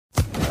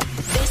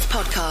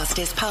podcast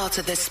is part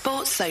of the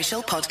Sports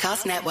Social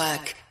Podcast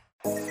Network.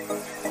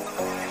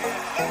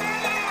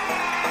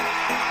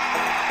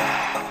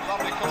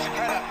 Lovely cross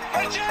header.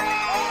 And Gerrard!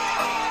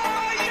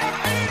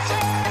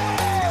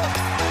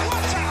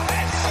 What a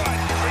head!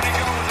 Pretty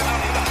goals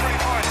enough for the 3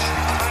 points.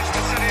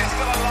 Manchester City is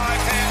still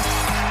alive here.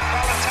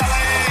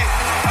 Balotelli,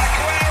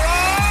 Aguero!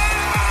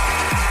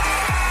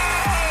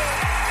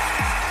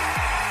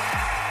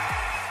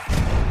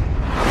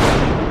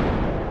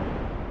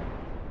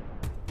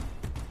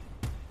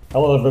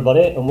 Hello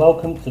everybody and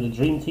welcome to the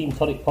Dream Team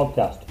Tonic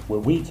podcast,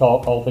 where we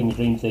talk all things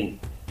Dream Team,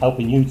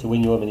 helping you to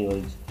win your mini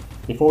leagues.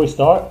 Before we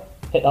start,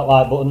 hit that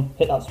like button,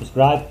 hit that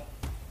subscribe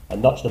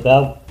and notch the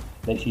bell.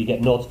 Make sure you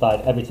get notified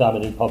every time a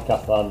new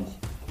podcast lands.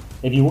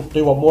 If you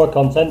do want more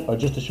content or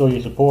just to show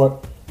your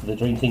support for the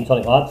Dream Team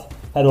Tonic lads,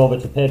 head over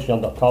to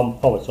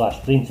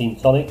patreon.com/Dream Team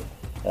Tonic.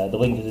 The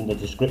link is in the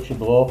description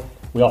below.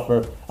 We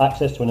offer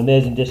access to an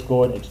amazing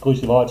Discord,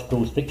 exclusive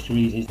articles, fixture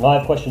easies,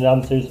 live question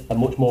and answers and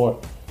much more,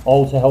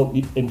 all to help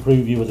you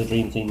improve you as a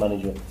Dream Team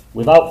manager.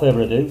 Without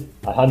further ado,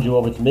 I hand you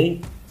over to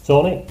me,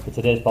 Tony, for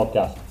today's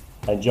podcast.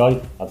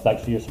 Enjoy and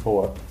thanks for your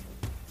support.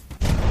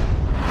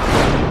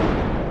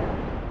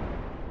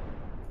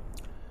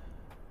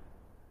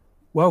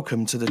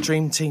 Welcome to the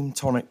Dream Team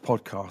Tonic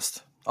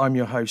podcast. I'm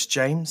your host,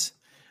 James.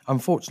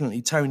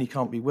 Unfortunately, Tony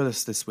can't be with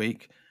us this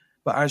week,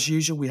 but as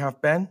usual, we have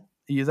Ben.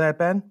 Are you there,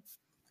 Ben?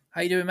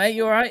 How you doing, mate?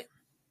 You all right?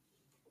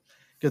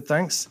 Good,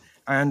 thanks.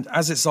 And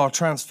as it's our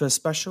transfer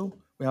special,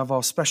 we have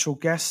our special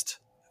guest,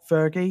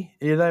 Fergie.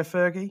 Are you there,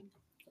 Fergie?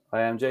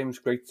 I am, James.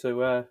 Great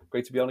to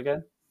be on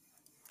again.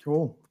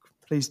 Cool.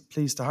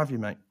 Pleased to have you,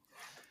 mate.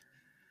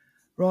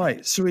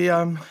 Right. So we,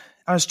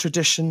 as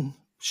tradition,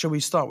 shall we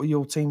start with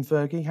your team,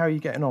 Fergie? How are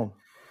you getting on?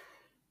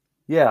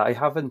 Yeah, I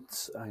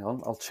haven't. Hang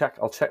on, I'll check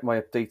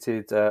my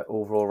updated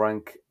overall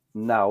rank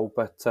now.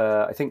 But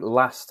I think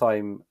last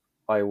time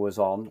I was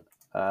on,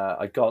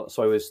 I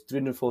was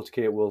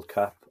 340k at World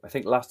Cup. I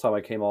think last time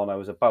I came on, I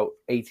was about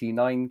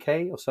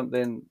 89k or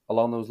something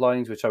along those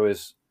lines, which I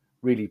was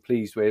really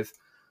pleased with.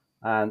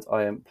 And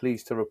I am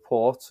pleased to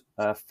report,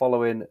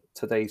 following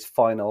today's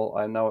final,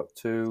 I'm now up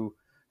to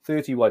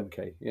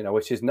 31k,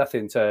 which is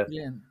nothing to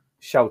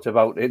shout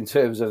about in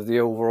terms of the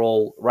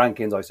overall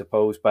rankings, I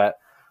suppose. But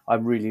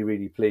I'm really,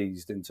 really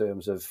pleased in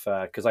terms of,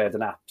 because I had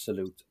an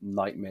absolute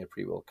nightmare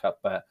pre-World Cup,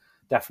 but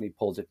definitely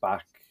pulled it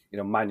back.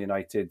 Man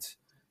United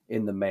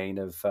in the main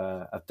have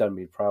done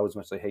me proud, as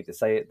much as I hate to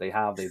say it. They've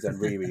done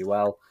really, really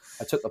well.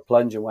 I took the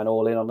plunge and went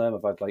all in on them.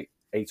 I've had like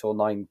 8 or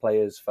 9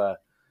 players for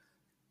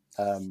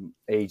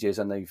ages,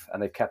 and they've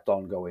kept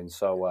on going.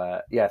 So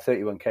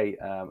 31k.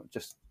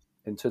 Just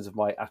in terms of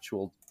my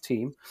actual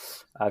team,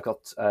 I've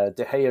got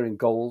De Gea in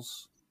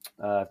goals.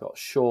 I've got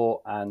Shaw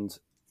and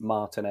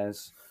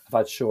Martinez. I've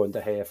had Shaw and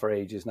De Gea for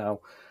ages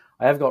now.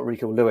 I have got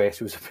Rico Lewis,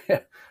 who's a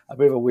bit of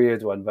a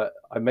weird one, but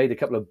I made a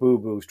couple of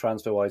boo-boos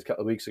transfer-wise a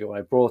couple of weeks ago when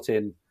I brought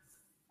in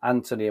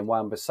Anthony and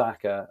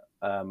Wan-Bissaka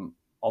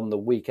on the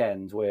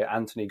weekend, where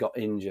Anthony got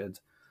injured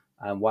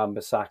and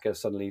Wan-Bissaka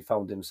suddenly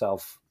found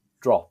himself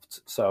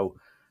dropped. So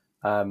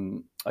I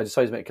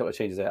decided to make a couple of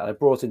changes there. And I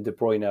brought in De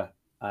Bruyne,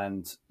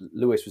 and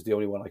Lewis was the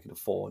only one I could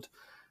afford.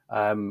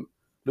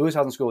 Lewis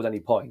hasn't scored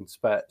any points,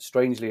 but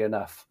strangely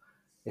enough,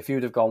 if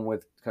you'd have gone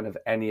with kind of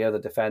any other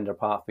defender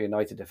apart from a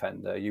United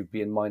defender, you'd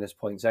be in minus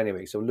points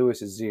anyway. So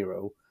Lewis's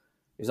 0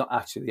 is not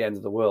actually the end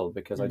of the world,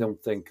 because I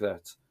don't think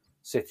that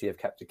City have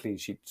kept a clean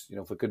sheet,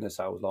 for goodness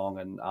how long,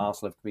 and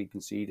Arsenal have been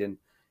conceding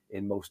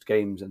in most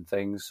games and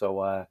things.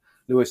 So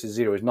Lewis's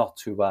 0 is not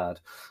too bad.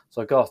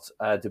 So I got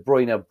De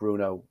Bruyne,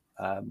 Bruno,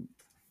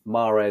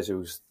 Mahrez,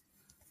 who's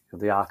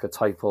the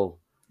archetypal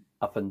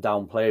up and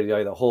down player. He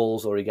either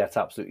hauls or he gets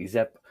absolutely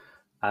zip.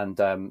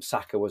 And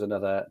Saka was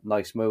another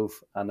nice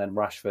move. And then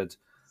Rashford,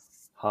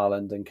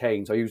 Haaland and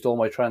Kane. So I used all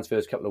my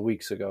transfers a couple of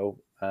weeks ago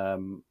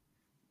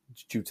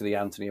due to the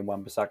Anthony and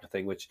Wan-Bissaka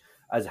thing, which,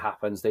 as it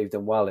happens, they've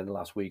done well in the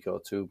last week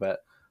or two,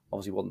 but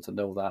obviously wanted to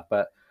know that.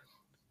 But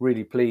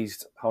really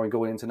pleased how I'm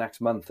going into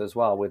next month as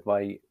well with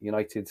my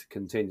United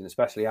contingent,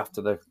 especially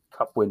after the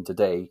Cup win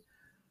today.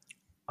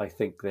 I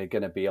think they're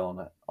going to be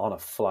on a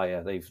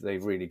flyer.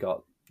 They've really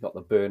got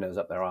the burners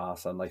up their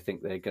arse, and I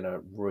think they're going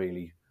to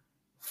really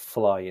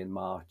fly in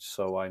March.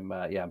 So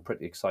I'm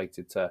pretty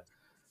excited to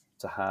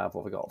have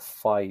what we got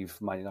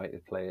 5 Man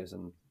United players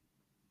and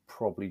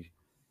probably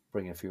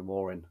bring a few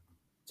more in,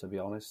 to be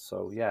honest.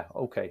 So yeah,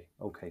 okay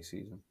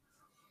season.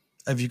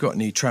 Have you got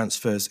any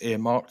transfers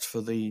earmarked for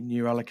the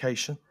new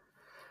allocation?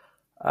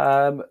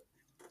 I'll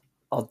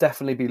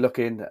definitely be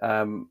looking.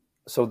 I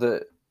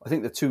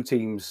think the 2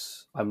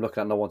 teams I'm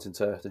looking at, not wanting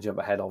to jump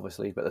ahead,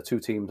 obviously, but the 2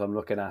 teams I'm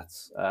looking at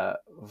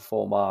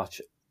for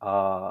March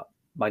are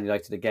Man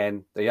United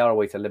again. They are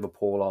away to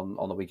Liverpool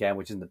on the weekend,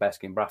 which isn't the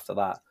best game. But after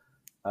that,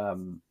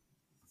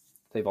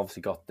 they've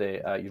obviously got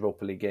the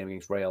Europa League game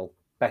against Real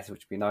Betis,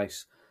 which would be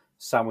nice.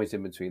 Sandwiched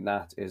in between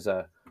that is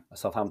a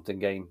Southampton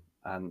game,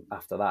 and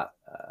after that,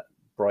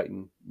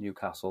 Brighton,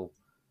 Newcastle,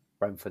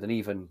 Brentford, and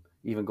even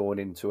going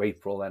into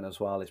April then as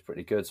well is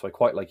pretty good. So I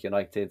quite like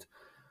United.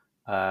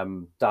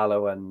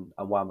 Dalot and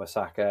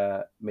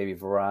Wan-Bissaka, maybe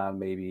Varane,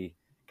 maybe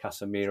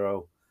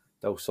Casemiro,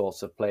 those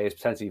sorts of players,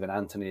 potentially even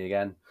Anthony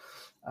again.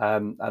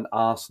 And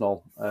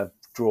Arsenal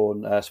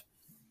drawn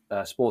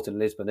Sporting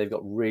Lisbon. They've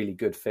got really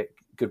good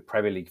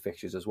Premier League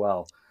fixtures as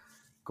well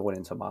going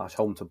into March.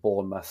 Home to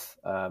Bournemouth,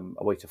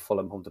 away to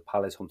Fulham, home to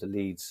Palace, home to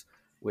Leeds.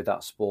 With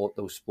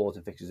those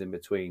sporting fixtures in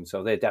between,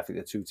 so they're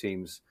definitely the two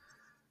teams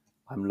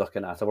I'm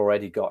looking at. I've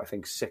already got, I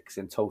think, 6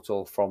 in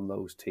total from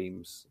those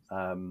teams.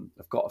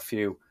 I've got a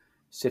few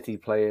City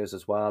players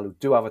as well who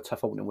do have a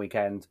tough opening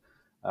weekend,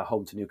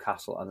 home to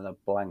Newcastle, and then a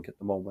blank at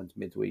the moment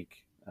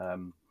midweek.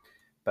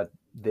 But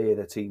they're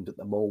the teams at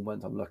the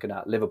moment I'm looking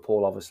at.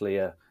 Liverpool obviously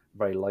are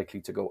very likely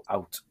to go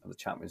out of the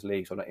Champions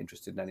League, so I'm not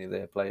interested in any of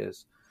their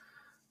players.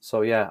 So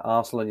yeah,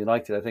 Arsenal and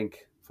United, I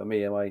think, for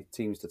me, are my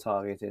teams to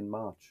target in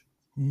March.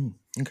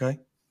 Okay,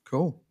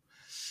 cool.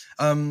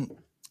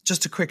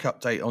 Just a quick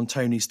update on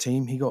Tony's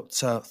team. He got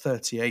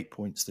 38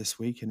 points this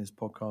week in his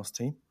podcast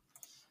team.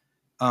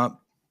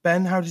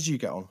 Ben, how did you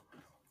get on?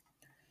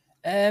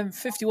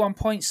 51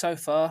 points so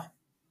far.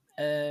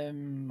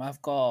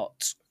 I've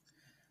got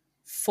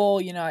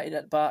 4 United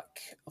at the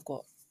back. I've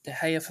got De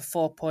Gea for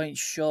 4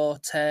 points, Shaw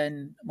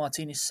 10,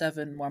 Martinez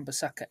 7,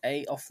 Wan-Bissaka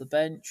 8 off the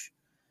bench.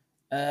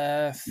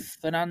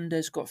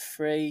 Fernandes got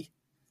 3.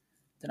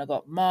 Then I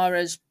got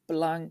Mahrez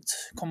blanked,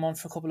 come on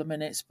for a couple of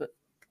minutes, but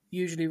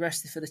usually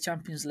rested for the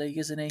Champions League,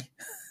 isn't he?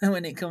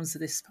 When it comes to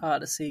this part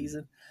of the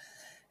season.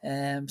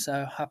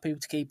 So happy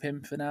to keep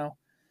him for now.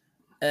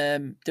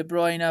 De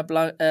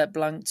Bruyne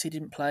blanked, he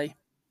didn't play.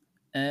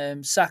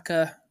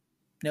 Saka,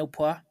 nil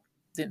point.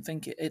 Didn't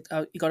think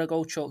he got a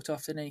goal chalked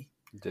off, didn't he?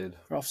 He did.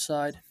 For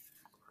offside.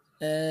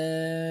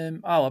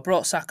 I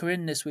brought Saka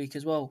in this week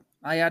as well.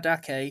 I had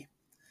Ake,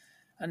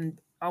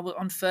 and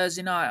on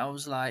Thursday night I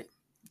was like,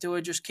 do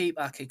I just keep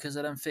Ake because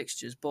of them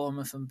fixtures,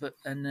 Bournemouth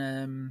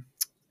and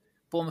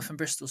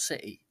Bristol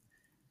City,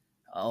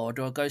 or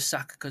do I go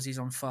Saka because he's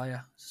on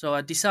fire? So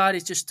I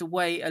decided just to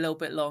wait a little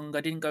bit longer.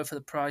 I didn't go for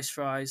the price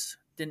rise.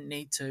 Didn't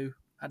need to.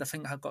 I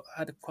think I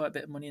had quite a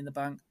bit of money in the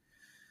bank.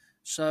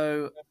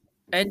 So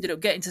I ended up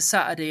getting to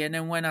Saturday, and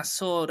then when I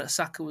saw that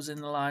Saka was in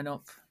the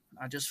lineup,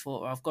 I just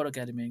thought, well, I've got to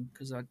get him in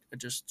because I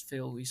just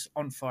feel he's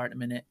on fire at the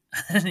minute,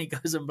 and he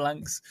goes and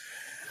blanks.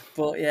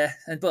 But yeah,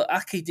 but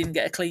Ake didn't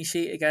get a clean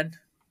sheet again.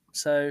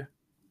 So,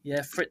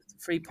 yeah,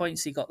 3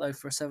 points he got, though,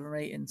 for a 7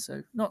 rating.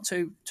 So, not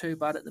too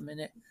bad at the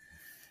minute.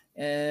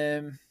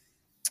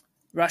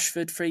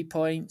 Rashford, 3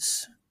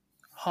 points.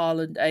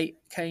 Haaland, 8.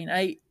 Kane,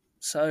 8.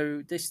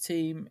 So, this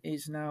team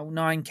is now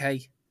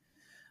 9k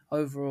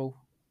overall.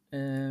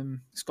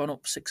 It's gone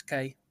up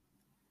 6k.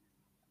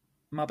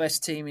 My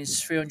best team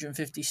is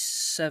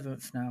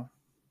 357th now.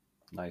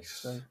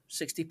 Nice. So,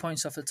 60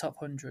 points off the top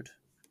 100.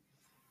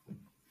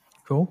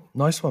 Cool.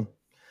 Nice one.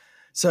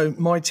 So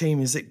my team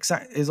is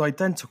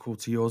identical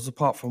to yours,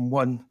 apart from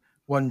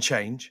one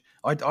change.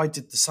 I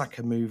did the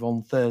Saka move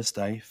on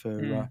Thursday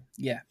for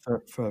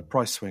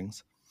price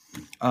swings,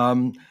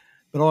 but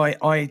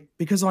I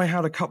because I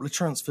had a couple of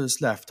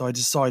transfers left, I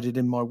decided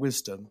in my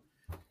wisdom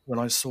when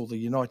I saw the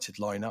United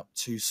lineup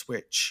to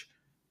switch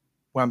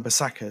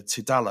Wan-Bissaka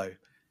to Dalot,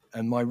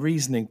 and my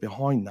reasoning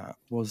behind that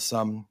was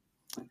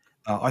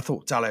I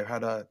thought Dalot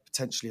had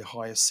potentially a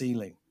higher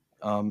ceiling,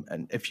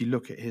 and if you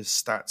look at his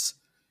stats.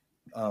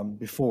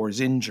 Before his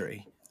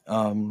injury,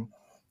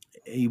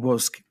 he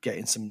was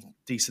getting some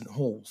decent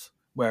hauls.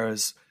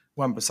 Whereas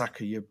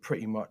Wan-Bissaka, you're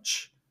pretty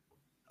much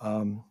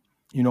you're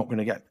not going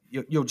to get.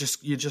 You're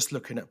just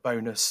looking at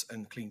bonus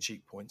and clean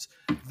sheet points.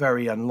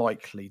 Very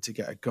unlikely to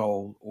get a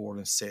goal or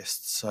an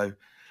assist. So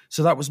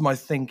that was my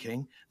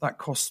thinking. That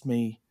cost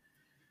me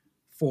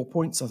 4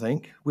 points, I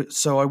think.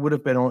 So I would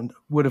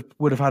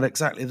have had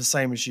exactly the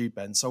same as you,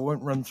 Ben. So I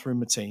won't run through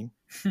my team.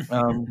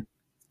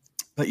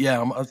 But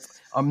yeah,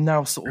 I'm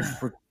now sort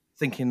of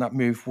thinking that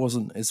move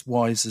wasn't as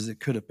wise as it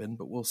could have been,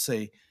 but we'll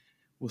see.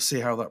 We'll see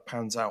how that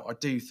pans out. I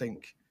do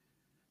think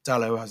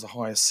Dalot has a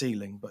higher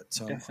ceiling, but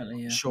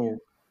Definitely, yeah. I'm sure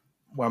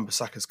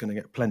Wan-Bissaka's going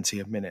to get plenty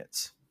of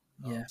minutes.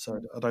 Yeah.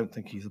 So I don't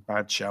think he's a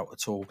bad shout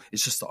at all.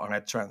 It's just that I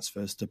had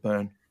transfers to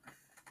burn.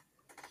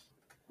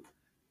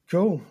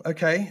 Cool.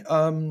 Okay.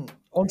 On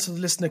to the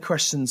listener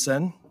questions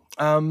then.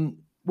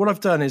 What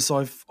I've done is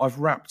I've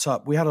wrapped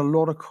up. We had a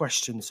lot of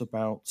questions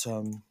about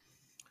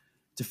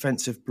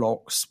defensive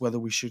blocks, whether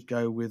we should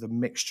go with a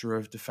mixture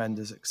of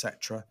defenders,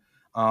 etc.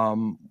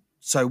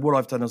 So what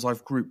I've done is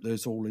I've grouped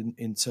those all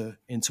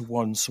into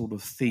one sort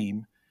of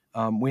theme.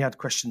 We had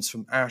questions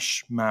from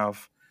Ash,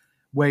 Mav,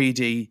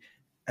 Wadey,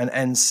 and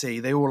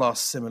NC. They all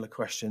asked similar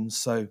questions.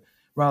 So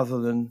rather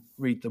than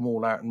read them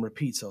all out and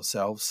repeat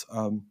ourselves,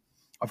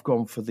 I've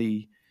gone for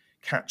the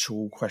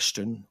catch-all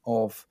question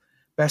of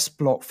best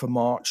block for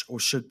March, or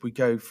should we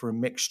go for a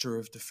mixture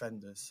of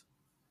defenders?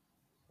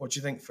 What do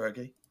you think,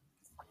 Fergie?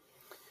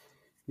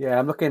 Yeah,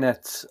 I'm looking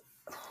at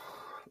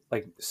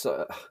I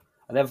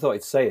never thought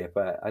I'd say it,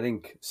 but I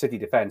think City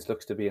defence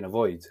looks to be in a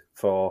void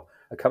for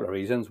a couple of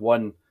reasons.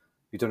 One,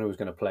 you don't know who's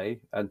going to play,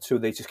 and two,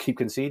 they just keep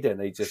conceding.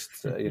 They just,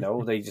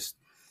 they just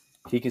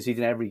keep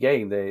conceding every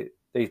game. They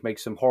make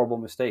some horrible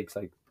mistakes.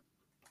 Like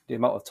the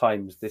amount of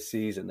times this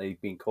season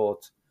they've been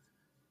caught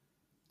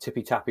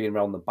tippy-tapping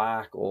around the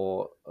back,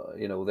 or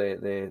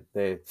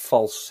their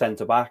false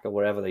centre-back or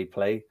wherever they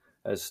play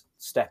has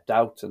stepped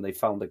out and they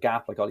found a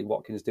gap like Ollie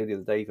Watkins did the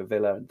other day for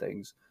Villa and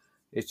things.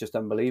 It's just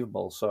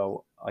unbelievable.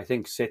 So I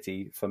think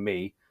City, for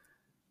me,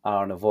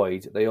 are an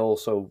avoid. They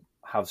also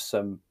have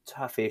some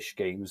tough-ish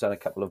games and a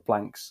couple of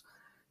blanks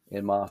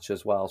in March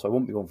as well. So I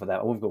won't be going for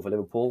that. I won't go for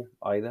Liverpool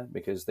either,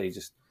 because they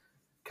just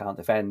can't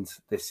defend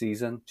this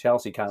season.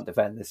 Chelsea can't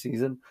defend this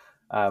season,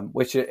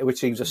 which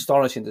seems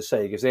astonishing to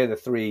say, because they're the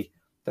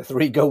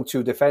three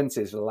go-to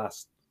defences for the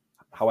last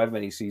however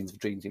many seasons of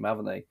Dream Team,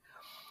 haven't they?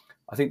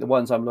 I think the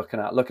ones I'm looking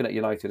at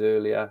United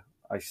earlier,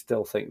 I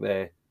still think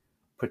they're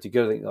pretty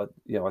good.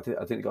 I think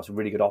they've got some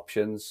really good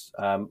options.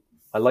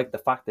 I like the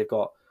fact they've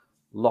got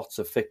lots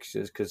of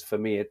fixtures, because for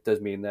me it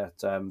does mean that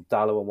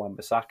Dalot and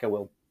Wan-Bissaka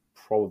will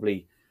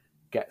probably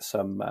get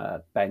some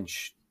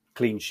bench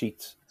clean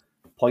sheet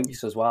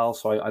points as well.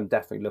 So I'm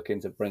definitely looking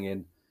to bring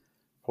in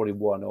probably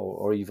one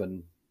or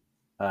even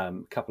a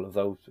couple of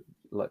those,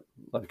 like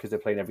because they're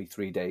playing every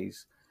 3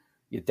 days.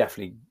 You're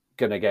definitely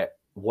going to get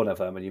one of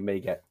them, and you may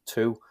get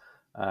two.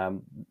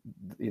 I'm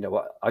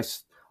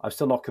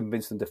still not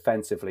convinced them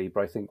defensively,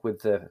 but I think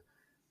with the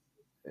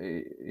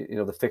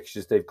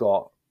fixtures they've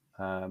got,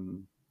 I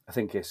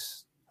think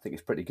it's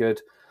pretty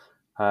good.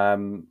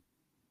 And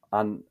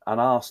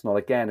Arsenal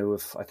again,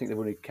 I think they've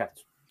only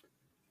kept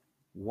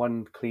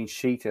one clean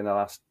sheet in the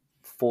last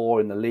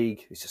 4 in the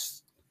league. It's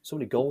just so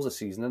many goals this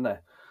season, isn't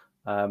there?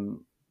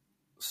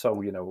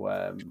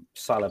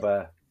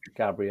 Saliba,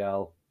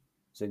 Gabriel,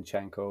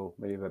 Zinchenko,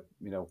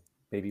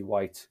 maybe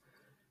White,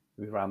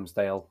 maybe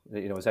Ramsdale.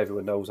 As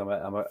everyone knows, I'm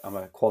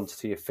a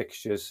quantity of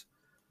fixtures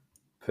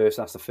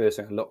person. That's the first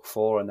thing I look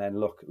for, and then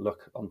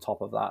look on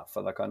top of that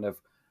for the kind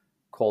of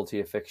quality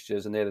of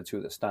fixtures, and they're the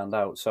two that stand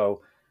out.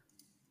 So,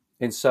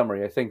 in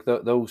summary, I think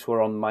that those who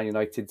are on Man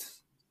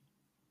United's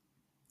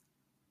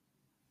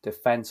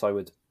defence, I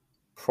would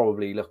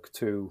probably look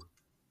to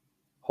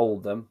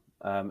hold them,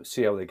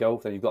 see how they go.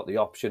 Then you've got the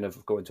option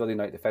of going to other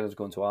United defenders,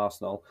 going to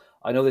Arsenal.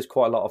 I know there's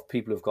quite a lot of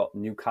people who've got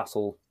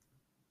Newcastle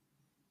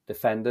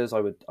defenders. I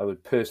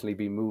would personally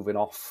be moving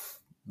off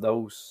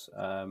those.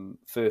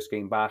 First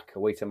game back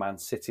away to Man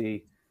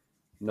City,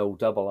 no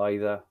double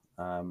either.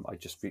 I'd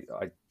just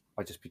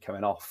be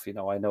coming off. I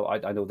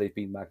know they've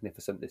been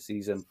magnificent this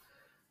season,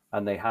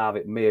 and they have.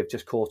 It may have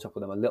just caught up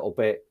with them a little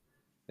bit.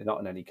 They're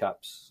not in any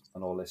cups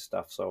and all this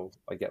stuff, so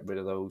I get rid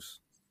of those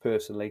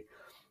personally.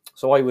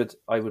 So I would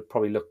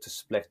probably look to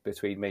split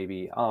between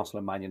maybe Arsenal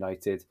and Man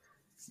United.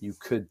 You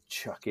could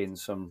chuck in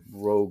some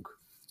rogue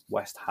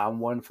West Ham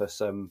one for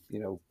some,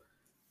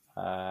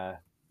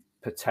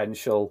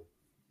 potential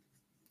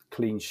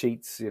clean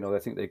sheets. I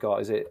think they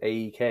got, is it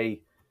AEK? Is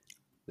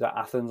that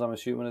Athens, I'm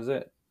assuming, is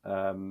it?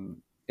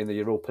 In the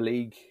Europa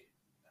League,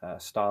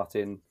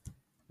 starting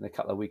in a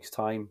couple of weeks'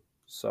 time.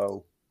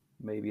 So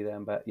maybe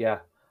then, but yeah,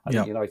 I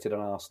think United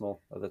and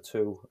Arsenal are the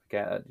two.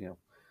 Again,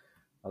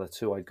 are the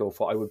two I'd go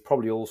for. I would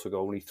probably also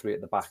go only 3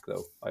 at the back,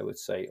 though, I would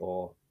say,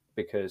 or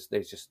because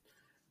there's just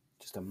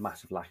a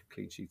massive lack of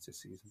clean sheets this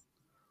season.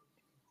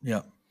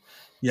 Yeah.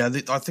 Yeah,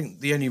 I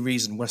think the only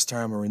reason West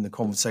Ham are in the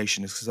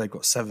conversation is because they've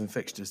got 7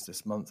 fixtures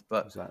this month,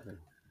 but exactly.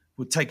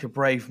 Would take a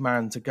brave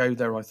man to go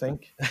there, I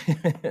think,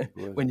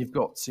 when you've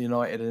got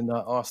United and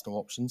Arsenal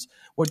options.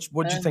 What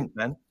do you think,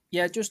 Ben?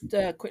 Yeah, just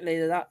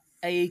quickly, that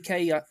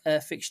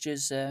AEK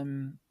fixtures,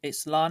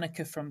 it's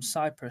Larnaca from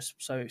Cyprus,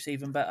 so it's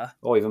even better.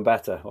 Oh, even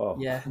better. Oh.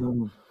 Yeah.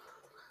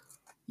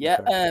 Yeah,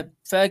 okay.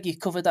 Fergie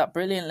covered that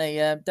brilliantly.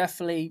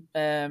 Definitely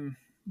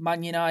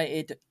Man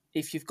United,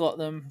 if you've got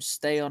them,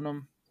 stay on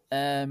them.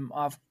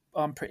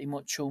 I'm pretty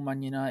much all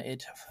Man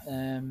United.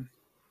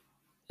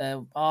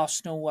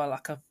 Arsenal, well,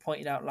 like I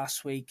pointed out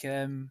last week,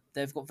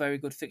 they've got very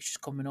good fixtures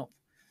coming up.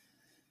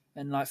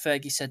 And like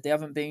Fergie said, they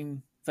haven't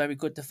been very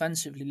good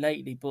defensively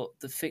lately, but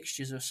the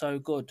fixtures are so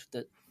good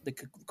that they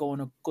could go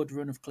on a good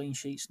run of clean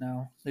sheets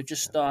now. They've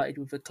just started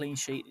with a clean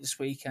sheet this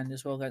weekend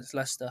as well against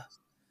Leicester.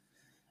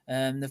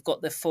 They've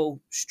got their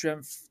full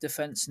strength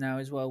defence now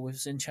as well, with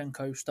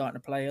Zinchenko starting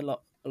to play a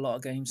lot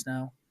of games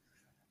now.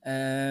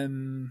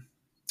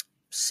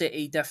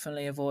 City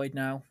definitely avoid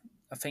now.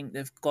 I think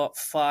they've got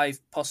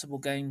 5 possible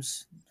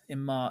games in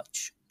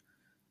March.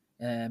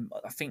 I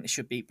think they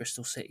should beat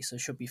Bristol City, so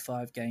it should be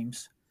 5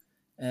 games.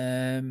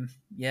 Trent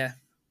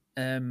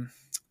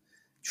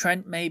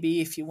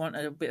maybe if you want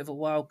a bit of a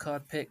wild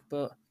card pick,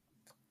 but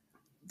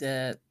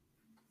the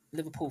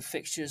Liverpool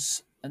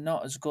fixtures are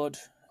not as good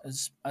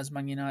as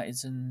Man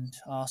United's and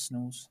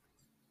Arsenal's.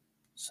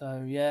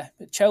 So yeah,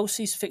 but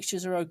Chelsea's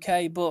fixtures are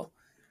okay, but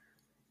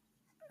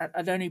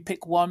I'd only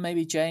pick one,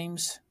 maybe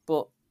James,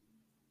 but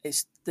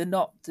they're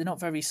not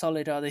very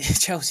solid, are they?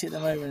 Chelsea at the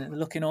moment, they're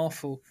looking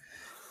awful.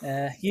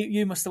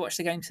 You must have watched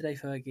the game today,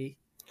 Fergie.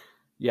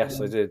 Yes,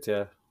 I did.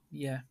 Yeah.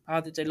 Yeah. How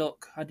did they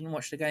look? I didn't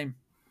watch the game.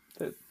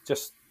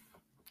 Just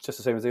the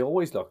same as they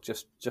always look.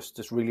 Just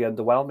really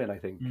underwhelming, I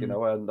think.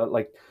 And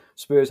like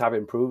Spurs have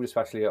improved,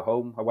 especially at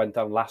home. I went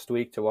down last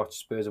week to watch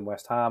Spurs and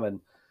West Ham, and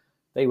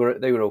they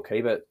were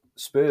okay, but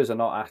Spurs are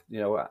not,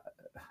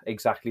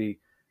 exactly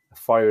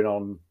firing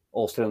on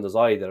all cylinders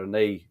either, and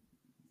they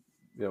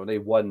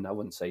won. I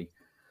wouldn't say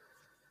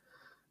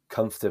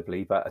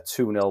comfortably, but a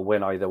 2-0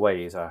 win either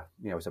way is a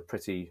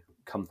pretty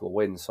comfortable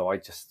win. So I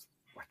just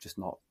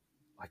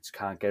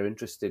can't get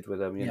interested with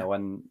them,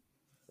 and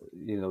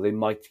they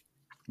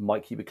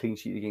might keep a clean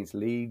sheet against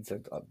Leeds.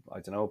 I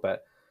don't know,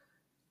 but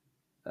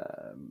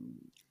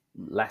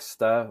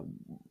Leicester,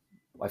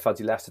 I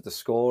fancy Leicester to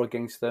score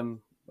against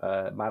them.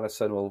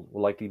 Madison will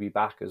likely be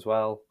back as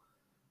well.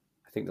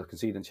 I think they'll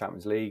concede in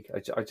Champions League.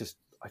 I just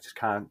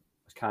can't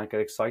get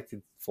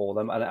excited for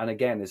them. And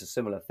again, it's a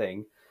similar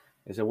thing.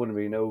 Is I wouldn't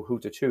really know who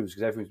to choose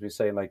because everyone's been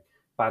saying like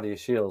Badia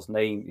Shields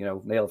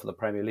nailed for the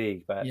Premier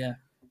League, but he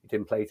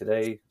didn't play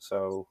today.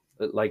 So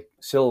like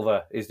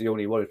Silva is the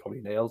only one who's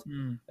probably nailed,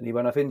 and he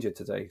went off injured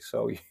today.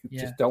 So you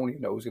just don't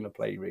even know who's going to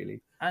play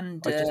really.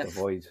 And I just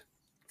avoid.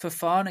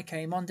 Fofana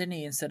came on, didn't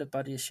he, instead of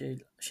Badia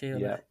Shield?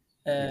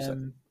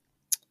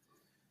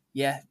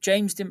 Yeah.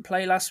 James didn't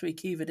play last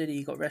week either, did he?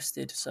 He got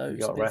rested. So he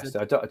got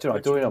rested. I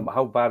don't know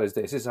how bad is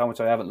this. This is how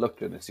much I haven't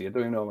looked at this year. I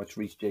don't even know how much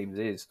Reece James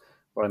is,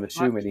 but I'm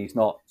assuming he's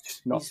not.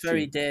 He's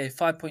very dear,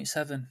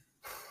 5.7.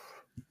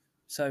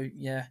 So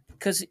yeah,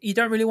 because you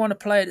don't really want a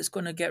player that's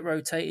going to get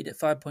rotated at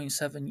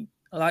 5.7.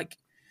 Like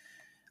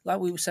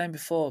we were saying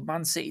before,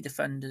 Man City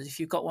defenders. If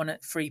you've got one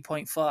at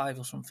 3.5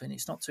 or something,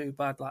 it's not too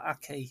bad. Like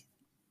Ake.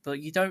 But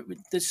you don't.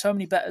 There's so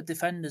many better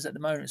defenders at the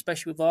moment,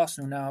 especially with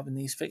Arsenal now having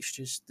these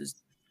fixtures. There's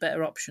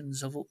better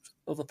options of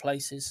other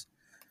places.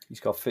 He's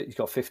got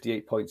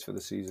 58 points for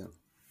the season.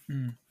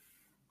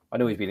 I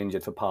know he's been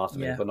injured for part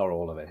of it, but not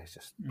all of it. It's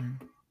just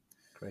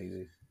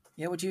crazy.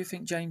 Yeah, what do you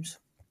think, James?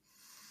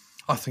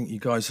 I think you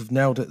guys have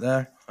nailed it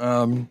there.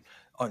 I'm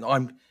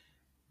going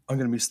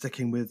to be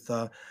sticking with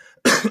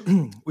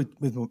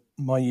with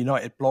my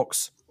United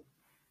blocks.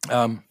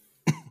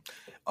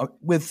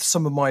 With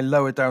some of my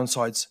lower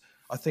downsides,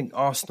 I think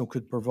Arsenal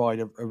could provide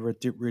a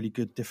really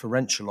good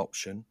differential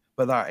option,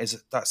 but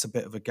that's a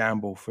bit of a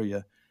gamble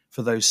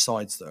for those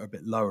sides that are a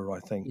bit lower,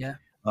 I think. Yeah.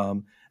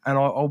 And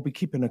I'll be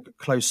keeping a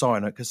close eye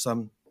on it because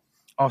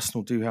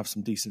Arsenal do have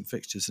some decent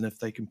fixtures, and if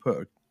they can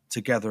put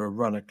together a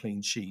run of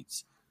clean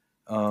sheets,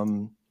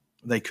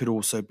 they could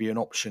also be an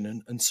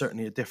option and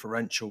certainly a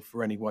differential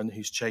for anyone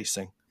who's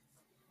chasing.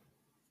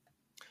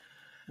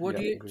 What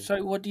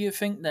do you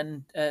think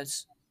then?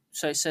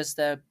 So it says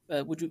there,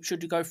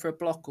 should you go for a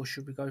block or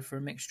should we go for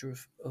a mixture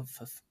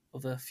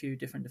of a few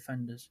different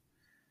defenders?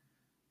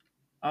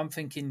 I'm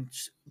thinking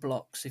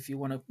blocks if you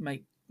want to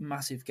make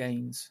massive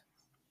gains.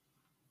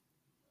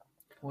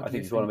 I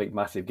think if you want to make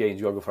massive gains,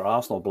 you've got to go for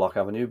Arsenal block,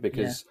 haven't you?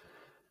 Because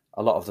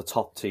a lot of the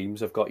top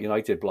teams have got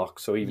United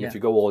blocks. So even if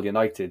you go all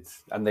United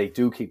and they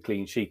do keep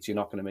clean sheets, you're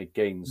not going to make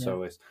gains. Yeah.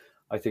 So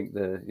I think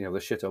the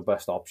shit or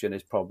best option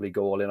is probably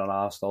go all in on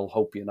Arsenal,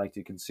 hope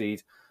United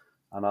concede,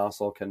 and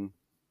Arsenal can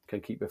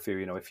keep a few.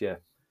 If you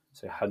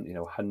say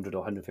 100 or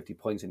 150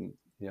 points in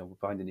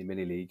behind in your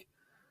mini league.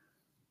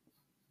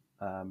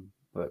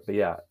 But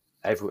yeah,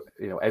 everyone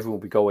will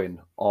be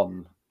going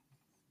on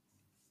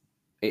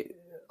it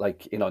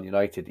like in on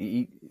United.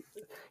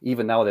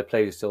 Even now their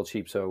players are still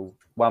cheap. So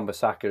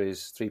Wan-Bissaka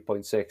is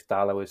 3.6,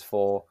 Dalot is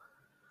 4,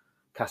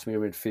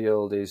 Casemiro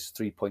midfield is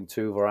 3.2,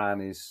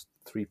 Varane is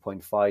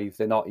 3.5.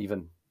 They're not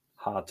even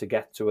hard to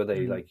get to, are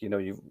they? Like when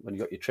you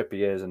got your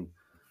Trippiers and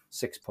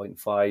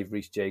 6.5,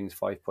 Reece James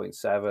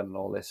 5.7, and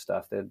all this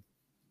stuff. They're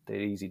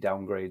easy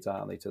downgrades,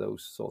 aren't they, to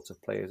those sorts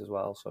of players as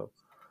well? So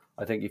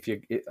I think if you're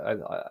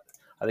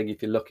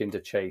looking to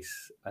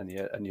chase and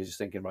you're just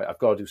thinking, right, I've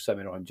got to do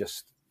something or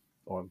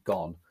I'm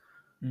gone.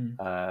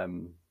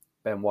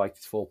 Ben White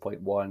is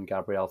 4.1,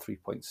 Gabriel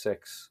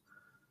 3.6,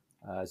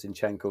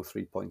 Zinchenko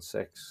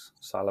 3.6,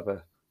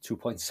 Saliba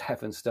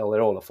 2.7. Still,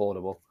 they're all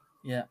affordable.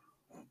 Yeah.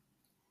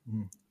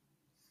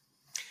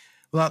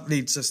 Well, that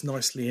leads us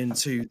nicely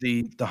into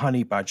the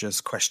Honey Badgers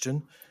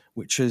question,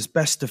 which is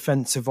best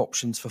defensive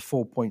options for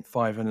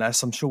 4.5 and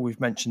less. I'm sure we've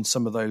mentioned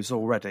some of those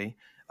already.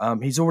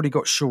 He's already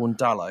got Sean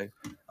Dallow.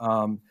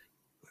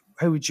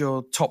 Who would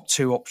your top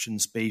two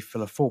options be for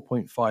the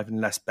 4.5 and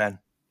less, Ben?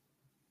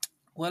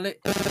 Well,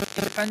 it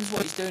depends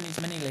what he's doing in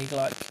his mini league.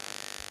 Like,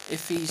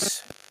 if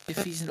he's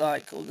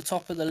like at the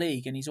top of the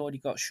league and he's already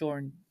got Shaw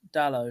and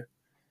Dallow,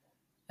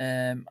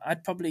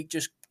 I'd probably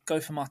just go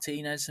for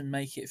Martinez and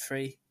make it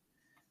free.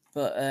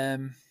 But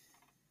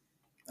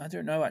I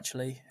don't know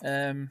actually.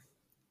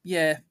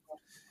 Yeah,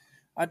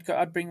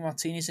 I'd bring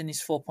Martinez in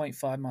his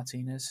 4.5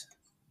 Martinez.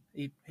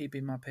 He'd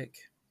be my pick.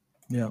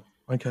 Yeah.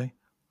 Okay.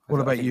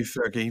 What about you,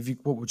 Fergie?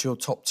 What would your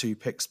top two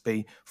picks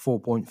be?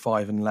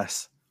 4.5 and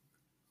less.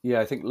 Yeah,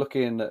 I think just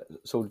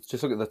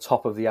look at the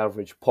top of the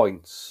average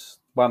points.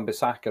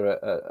 Wan-Bissaka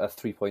at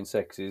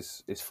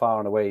 3.6 is far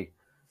and away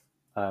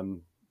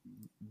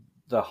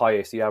the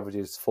highest. He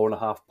averages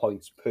 4.5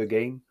 points per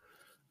game.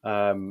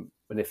 And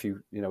if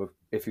you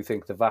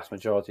think the vast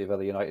majority of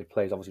other United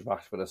players, obviously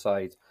Rashford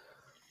aside,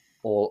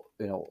 all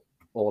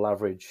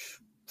average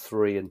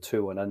 3 and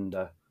 2 and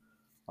under,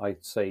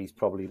 I'd say he's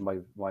probably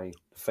my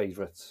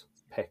favourite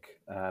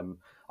pick.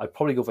 I'd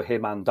probably go for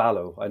him and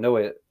Dallo. I know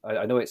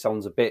it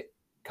sounds a bit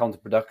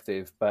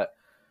counterproductive, but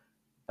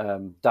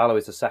Dallo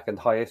is the second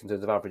highest in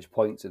terms of average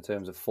points in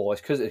terms of 4.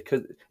 It's because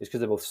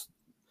they're both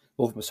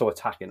of them are so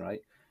attacking,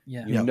 right?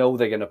 Yeah. You know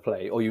they're going to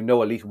play, or you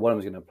know at least one of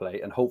them's going to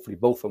play, and hopefully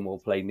both of them will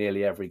play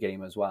nearly every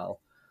game as well.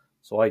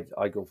 So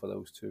I go for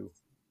those two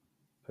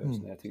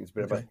personally. I think it's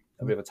a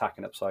bit of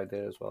attacking upside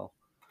there as well.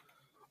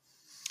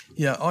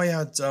 Yeah, I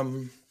had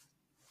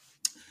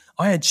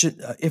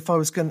if I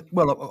was going to,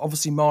 well,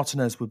 obviously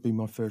Martinez would be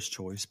my first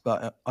choice,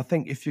 but I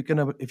think if you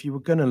were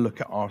going to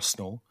look at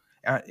Arsenal,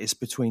 it's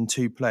between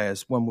two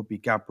players. One would be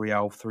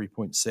Gabriel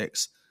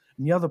 3.6,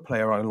 and the other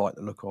player I like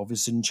the look of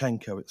is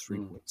Zinchenko at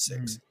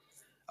 3.6.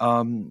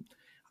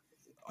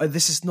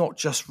 This is not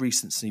just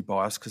recency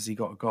bias because he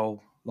got a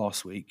goal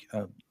last week.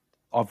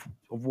 I've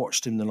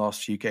watched him the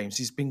last few games.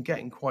 He's been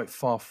getting quite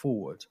far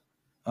forward,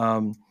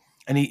 and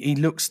he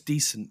looks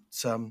decent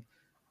from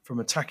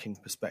attacking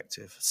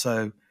perspective.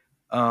 So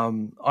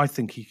I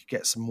think he could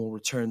get some more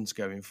returns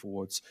going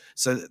forwards.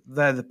 So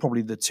they're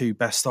probably the two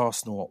best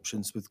Arsenal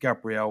options, with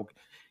Gabriel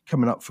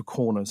coming up for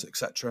corners,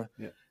 etc.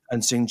 Yeah.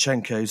 And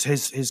Zinchenko's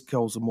his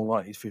goals are more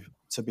likely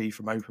to be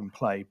from open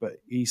play,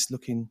 but he's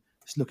looking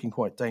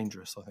quite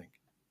dangerous, I think.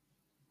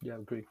 Yeah, I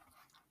agree.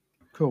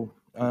 Cool.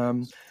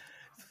 The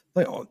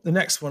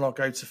next one I'll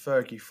go to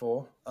Fergie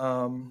for.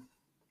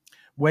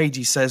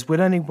 Wadey says, would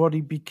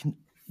anybody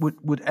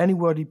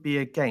be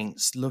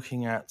against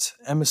looking at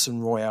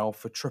Emerson Royale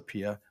for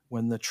Trippier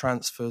when the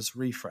transfers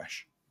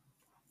refresh?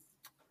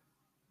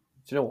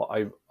 Do you know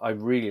what? I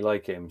really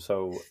like him.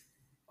 So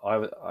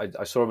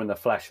I saw him in the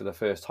flesh for the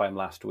first time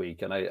last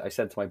week, and I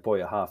said to my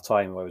boy at half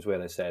time I was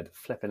with, I said,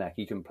 flipping heck,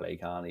 he can play,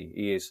 can't he?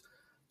 He is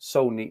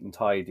so neat and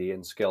tidy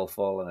and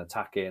skillful and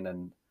attacking,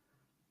 and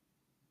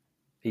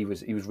he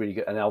was really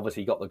good. And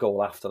obviously he got the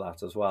goal after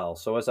that as well.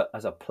 So as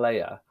a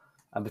player,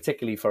 and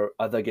particularly for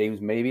other games,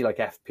 maybe like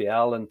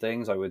FPL and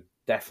things, I would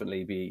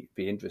definitely be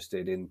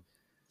interested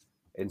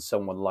in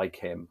someone like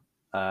him.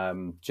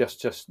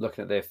 Just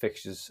looking at their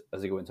fixtures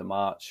as they go into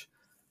March,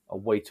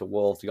 away to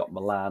Wolves, they got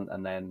Milan,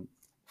 and then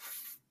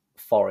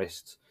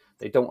Forest.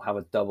 They don't have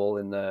a double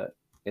in the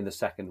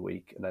second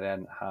week, and they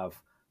then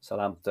have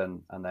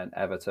Southampton and then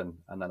Everton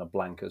and then a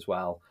blank as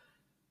well.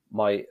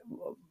 My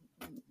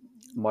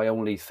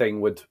only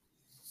thing would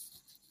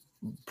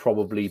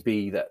probably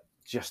be that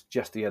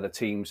just the other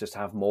teams just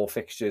have more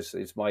fixtures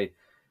is my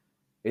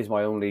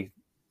only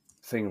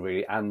thing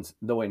really. And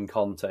knowing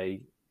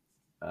Conte,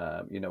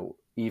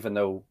 even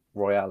though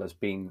Royale has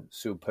been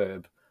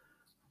superb,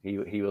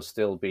 he will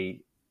still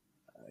be,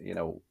 he's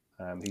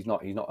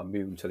not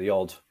immune to the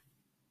odd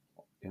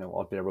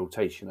bit of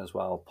rotation as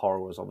well.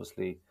 Porro was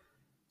obviously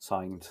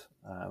signed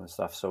and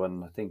stuff. So,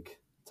 and I think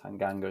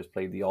Tanganga has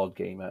played the odd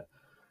game at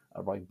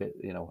a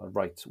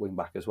right wing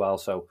back as well.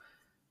 So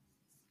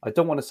I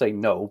don't want to say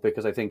no,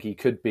 because I think he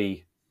could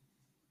be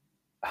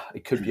a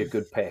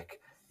good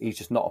pick. He's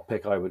just not a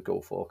pick I would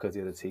go for because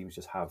the other teams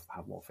just have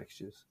more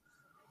fixtures.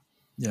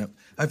 Yeah.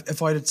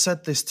 If I had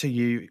said this to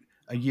you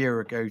a year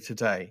ago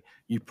today,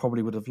 you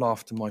probably would have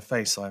laughed in my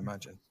face, I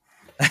imagine.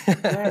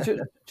 Yeah, do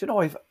you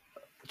know,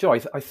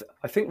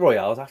 I think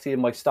Royale is actually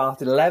in my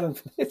starting 11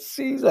 for this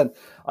season.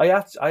 I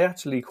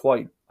actually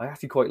quite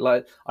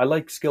like. I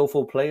like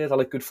skillful players. I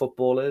like good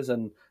footballers,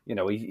 and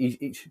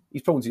he's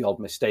prone to the odd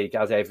mistake,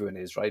 as everyone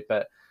is, right?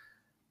 But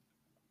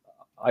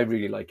I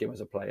really like him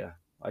as a player.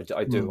 I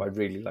do. I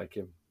really like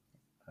him.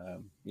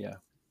 Yeah.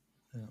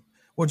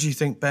 What do you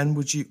think, Ben?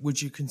 Would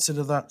you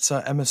consider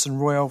that Emerson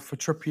Royale for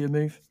Trippier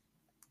move?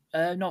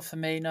 Not for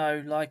me,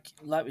 no. Like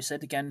we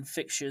said again,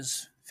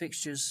 fixtures.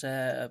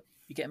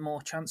 You get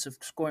more chance of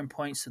scoring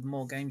points the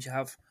more games you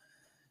have.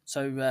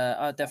 So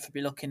I'd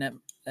definitely be looking at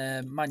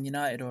Man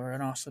United or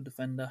an Arsenal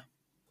defender.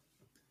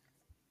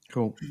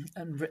 Cool.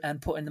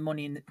 And putting the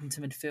money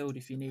into midfield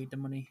if you need the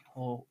money,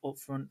 or up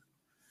front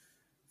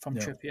from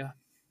Trippier.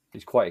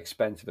 He's quite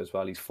expensive as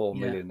well. He's 4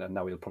 million, and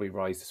now he'll probably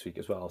rise this week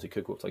as well. So he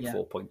could go up to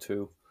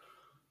 4.2.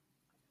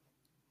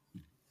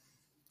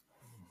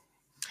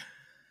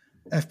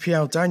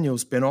 FPL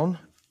Daniel's been on.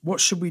 What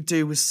should we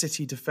do with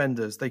City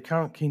defenders? They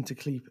can't seem to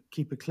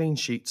keep a clean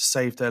sheet to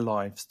save their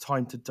lives.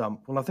 Time to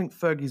dump. Well, I think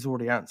Fergie's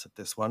already answered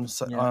this one.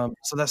 So,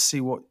 so let's see.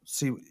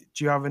 Do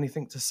you have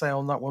anything to say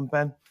on that one,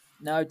 Ben?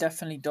 No,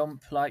 definitely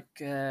dump. Like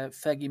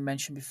Fergie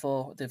mentioned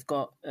before, they've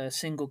got a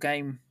single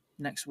game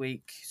next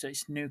week. So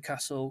it's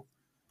Newcastle.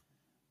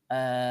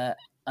 And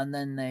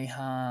then they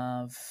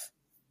have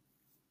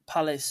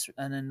Palace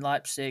and then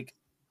Leipzig,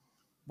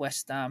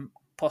 West Ham,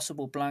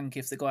 possible blank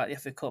if they go out the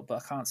FA Cup, but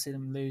I can't see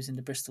them losing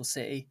to Bristol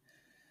City.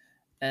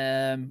 So,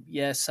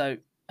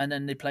 and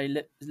then they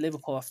play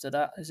Liverpool after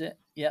that, is it?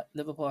 Yeah,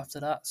 Liverpool after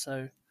that.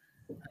 So,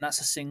 and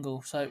that's a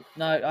single. So,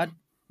 no,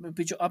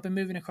 I've been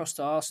moving across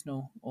to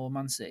Arsenal or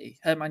Man City,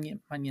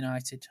 Man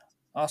United.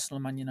 Arsenal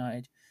and Man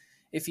United.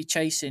 If you're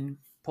chasing,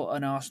 put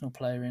an Arsenal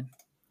player in.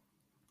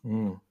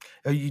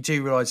 You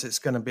do realise it's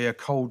going to be a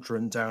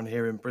cauldron down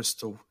here in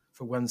Bristol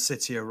for when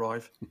City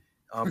arrive.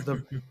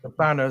 The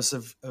banners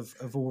have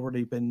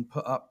already been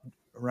put up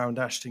around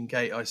Ashton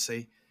Gate, I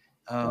see.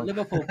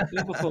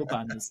 Liverpool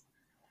banners.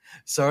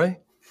 Sorry?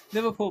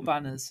 Liverpool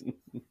banners.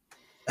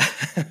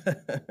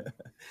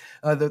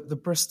 The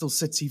Bristol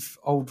City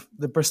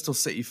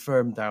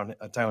firm down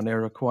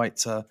here are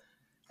quite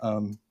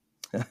how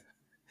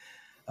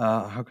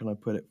can I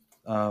put it?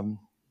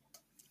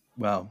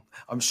 Well,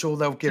 I'm sure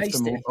they'll give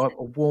them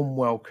a warm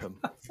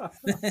welcome.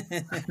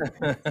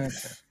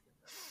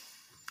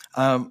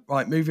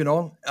 Right, moving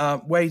on.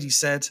 Wadey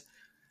said,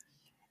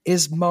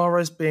 "Is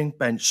Mahrez being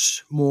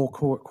benched more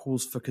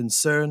cause for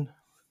concern?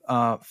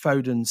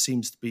 Foden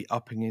seems to be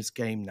upping his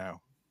game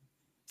now."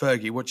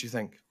 Fergie, what do you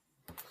think?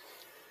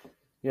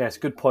 Yeah, it's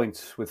a good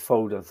point with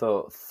Foden.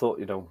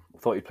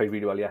 Thought he played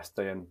really well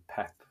yesterday, and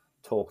Pep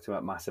talked him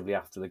up massively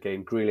after the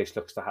game. Grealish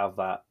looks to have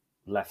that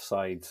left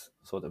side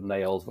sort of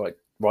nailed,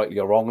 rightly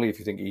or wrongly, if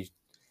you think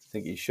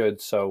he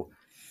should. So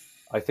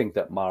I think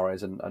that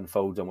Mahrez and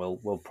Foden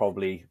will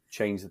probably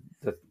change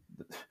the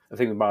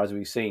thing with Mahrez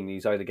we've seen.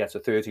 He's either gets a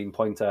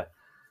 13-pointer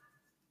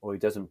or he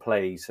doesn't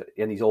play,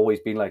 and he's always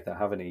been like that,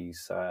 haven't he?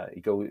 He's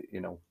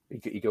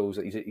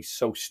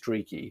so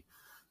streaky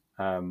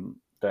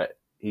that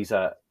he's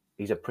a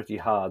pretty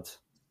hard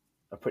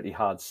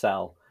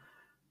sell.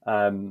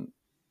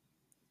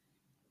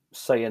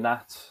 Saying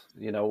that,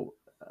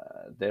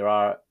 there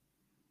are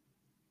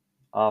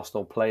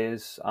Arsenal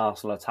players,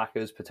 Arsenal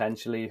attackers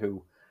potentially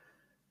who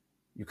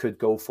you could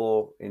go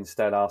for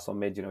instead. Arsenal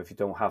mid, if you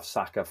don't have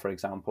Saka, for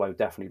example, I would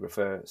definitely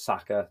prefer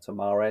Saka to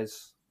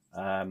Mahrez.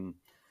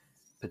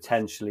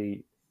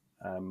 Potentially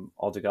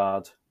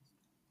Odegaard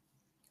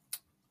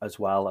as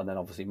well, and then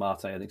obviously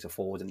Martin, I think, is a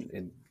forward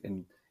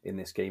in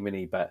this game, isn't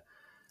he? But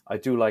I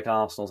do like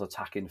Arsenal's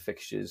attacking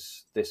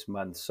fixtures this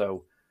month,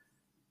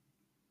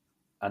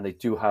 and they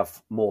do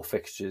have more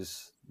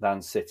fixtures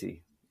than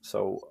City,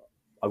 so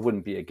I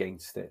wouldn't be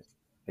against it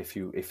if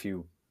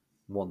you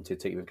wanted to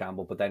take a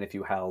gamble. But then if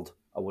you held,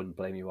 I wouldn't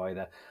blame you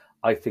either.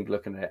 I think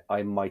looking at it,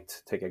 I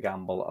might take a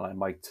gamble and I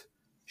might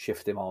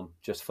shift him on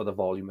just for the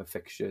volume of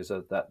fixtures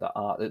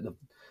the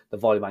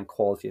volume and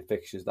quality of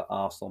fixtures that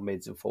Arsenal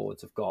mids and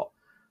forwards have got.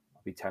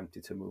 I'd be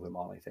tempted to move him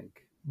on, I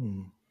think.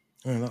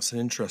 Oh, that's an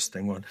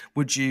interesting one.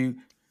 Would you?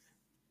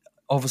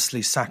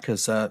 Obviously,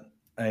 Saka's a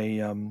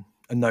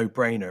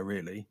no-brainer,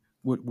 really.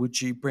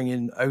 Would you bring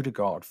in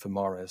Odegaard for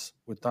Mahrez?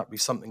 Would that be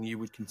something you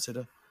would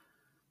consider?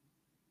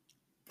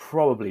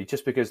 Probably,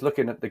 just because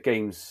looking at the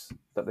games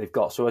that they've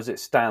got. So as it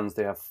stands,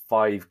 they have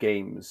 5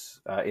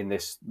 games in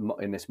this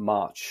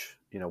March,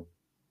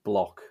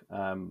 block.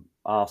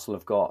 Arsenal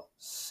have got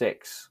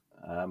 6,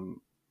 and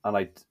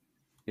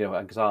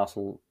because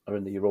Arsenal are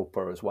in the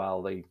Europa as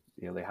well, they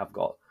have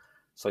got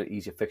slightly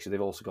easier fixture.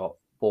 They've also got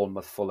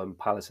Bournemouth, Fulham,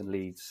 Palace, and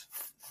Leeds.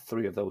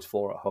 3 of those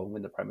 4 at home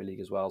in the Premier League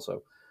as well.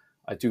 So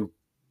I do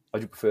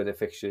prefer their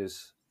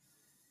fixtures.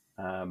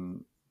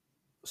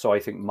 So I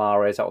think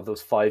Mahrez, out of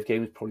those 5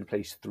 games, probably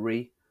plays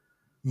 3.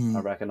 I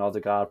reckon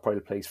Odegaard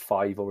probably plays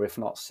 5 or if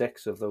not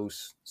 6 of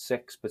those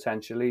 6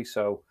 potentially.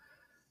 So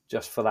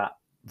just for that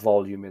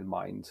volume in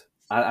mind.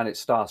 And it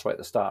starts right at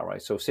the start,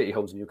 right? So City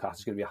homes Newcastle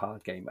is going to be a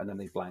hard game and then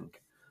they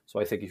blank. So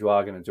I think if you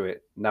are going to do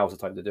it, now's the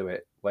time to do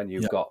it. When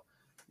you've got,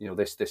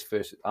 this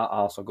first,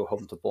 Arsenal go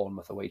home to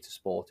Bournemouth away to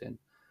Sporting,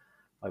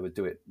 I would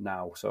do it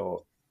now.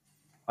 So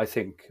I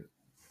think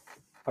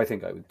I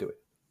would do it.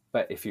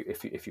 But if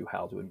you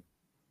held,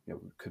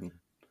 couldn't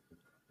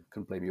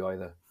blame you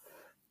either.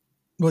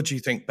 What do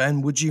you think,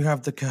 Ben? Would you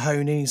have the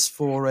cojones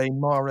for a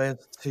Mahrez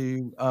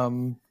to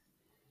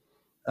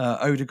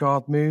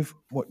Odegaard move?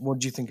 What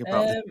do you think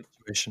about the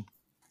situation?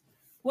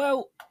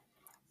 Well,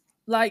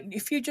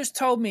 if you just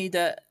told me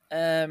that,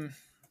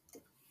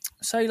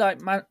 say,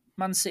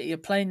 Man City are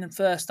playing them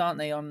first, aren't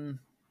they, on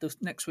the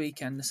next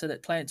weekend? So they're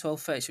playing at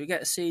 12:30. So we get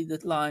to see the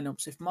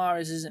lineups. If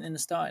Mahrez isn't in the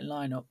starting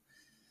lineup,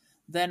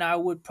 then I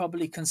would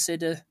probably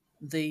consider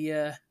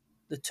the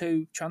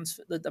 2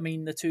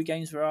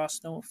 games for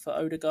Arsenal for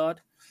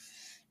Odegaard.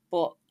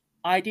 But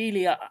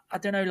ideally, I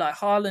don't know,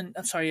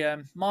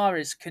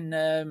 Mahrez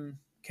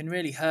can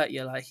really hurt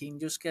you. He can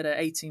just get an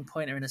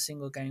 18-pointer in a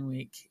single game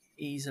week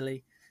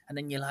easily. And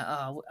then you're like,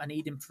 I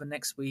need him for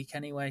next week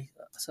anyway.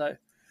 So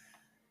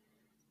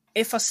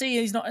if I see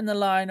he's not in the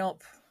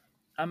lineup,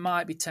 I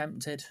might be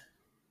tempted.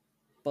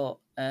 But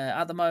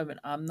at the moment,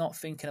 I'm not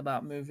thinking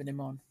about moving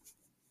him on.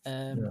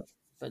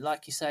 But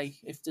like you say,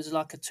 if there's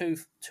a 2,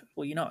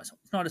 it's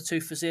not a 2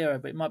 for 0,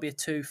 but it might be a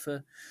 2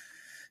 for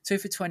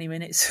 20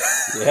 minutes.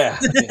 Yeah.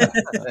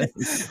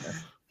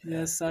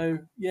 So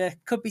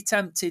could be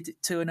tempted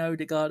to an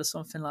Odegaard or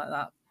something like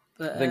that.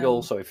 But I think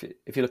also if you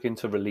look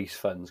into release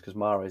funds, because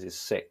Mahrez is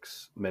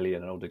 6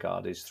 million and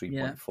Odegaard is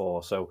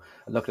 3.4. So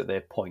and look at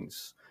their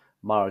points.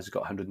 Mahrez has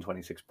got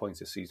 126 points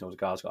this season.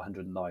 Odegaard's got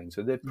 109.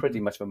 So they're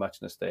pretty much of a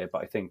muchness there.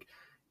 But I think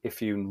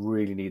if you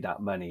really need that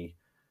money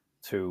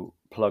to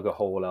plug a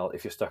hole out,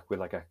 if you're stuck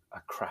with a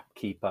crap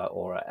keeper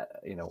or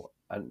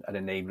an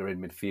enabler in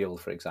midfield,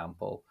 for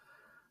example,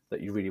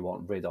 that you really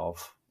want rid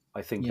of,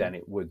 I think then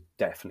it would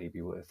definitely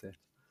be worth it.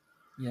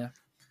 Yeah.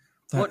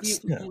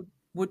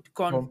 Would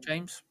go on,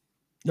 James?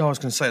 No, I was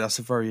going to say that's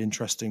a very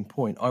interesting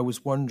point. I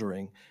was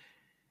wondering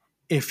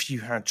if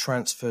you had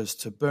transfers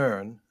to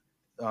burn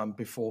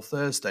before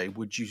Thursday,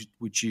 would you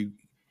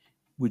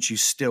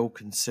still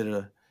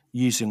consider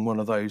using one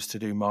of those to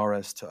do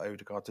Mahrez to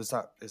Odegaard? Is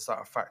that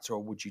a factor,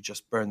 or would you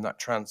just burn that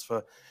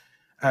transfer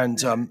and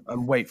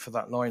wait for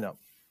that lineup?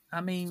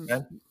 I mean,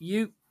 Yeah.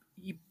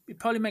 it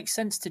probably makes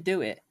sense to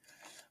do it,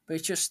 but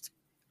it's just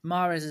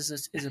Mahrez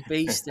is a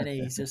beast, and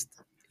he's just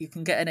you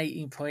can get an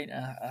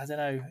 18-pointer. I don't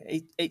know.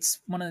 It's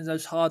one of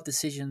those hard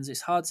decisions.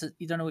 It's hard to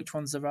you don't know which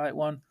one's the right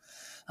one.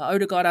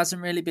 Odegaard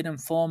hasn't really been in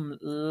form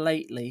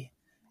lately.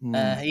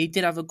 He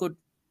did have a good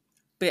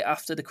bit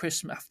after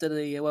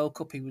the World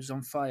Cup. He was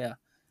on fire,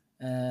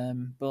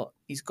 but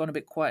he's gone a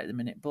bit quiet at the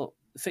minute. But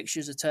the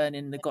fixtures are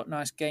turning. They've got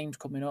nice games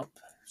coming up,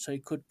 so he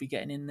could be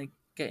getting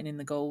in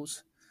the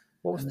goals.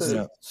 What was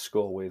the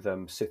score with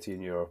City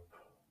in Europe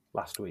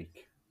last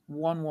week?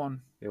 1-1.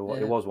 It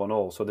was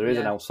 1-1. So there is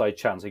an outside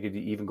chance he could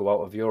even go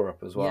out of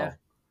Europe as well.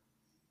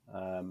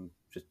 Yeah.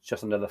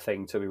 Just another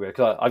thing to be aware.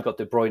 Because I've got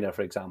De Bruyne,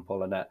 for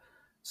example, and at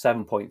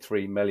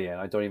 7.3 million,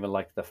 I don't even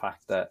like the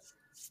fact that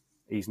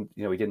he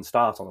didn't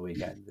start on the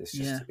weekend. It's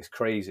just it's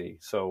crazy.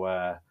 So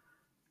I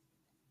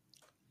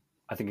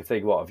think if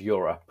they go out of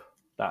Europe,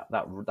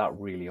 that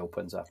really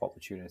opens up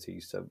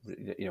opportunities to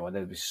and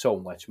there'll be so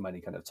much money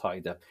kind of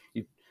tied up.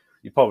 You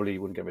probably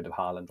wouldn't get rid of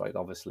Haaland, right?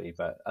 Obviously,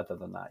 but other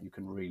than that, you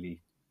can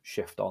really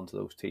shift on to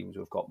those teams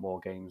who've got more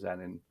games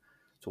then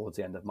towards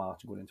the end of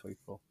March and going into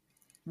April.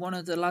 One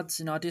of the lads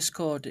in our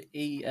Discord,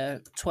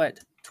 Twed,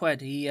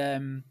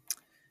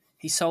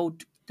 he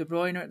sold De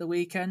Bruyne at the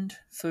weekend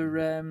for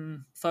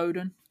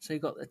Foden, so he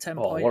got the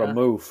 10-pointer. Oh, what a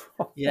move!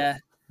 Yeah,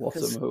 what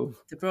a move!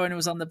 De Bruyne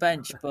was on the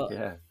bench, but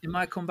it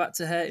might come back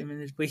to hurt him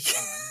in his week.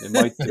 It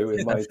might do.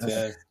 It might.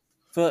 Yeah.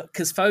 But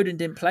because Foden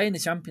didn't play in the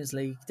Champions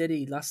League, did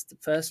he?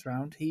 First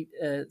round,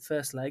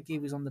 first leg, he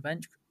was on the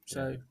bench,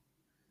 so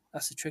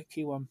that's a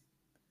tricky one.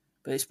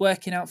 But it's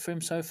working out for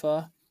him so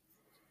far.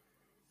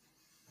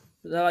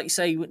 But like you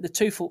say, the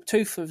two for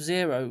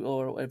 0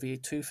 or whatever,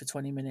 2 for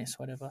 20 minutes,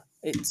 whatever.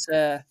 It's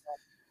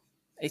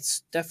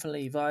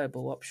definitely a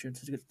viable option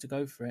to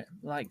go for it.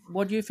 Like,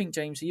 what do you think,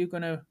 James? Are you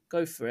going to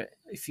go for it?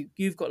 If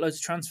you've got loads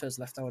of transfers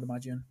left, I would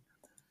imagine.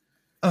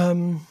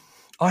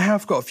 I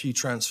have got a few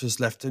transfers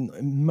left in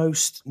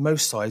most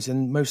sides.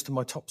 In most of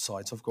my top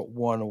sides, I've got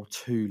 1 or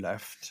 2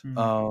 left.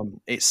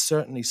 It's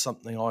certainly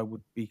something I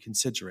would be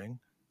considering.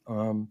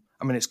 I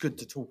mean, it's good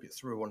to talk it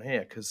through on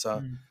here because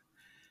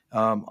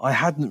I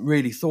hadn't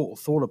really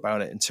thought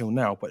about it until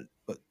now, but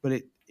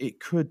it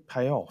could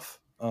pay off.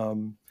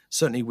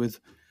 Certainly with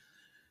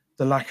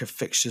the lack of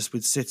fixtures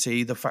with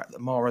City, the fact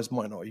that Mahrez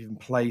might not even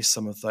play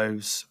some of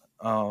those.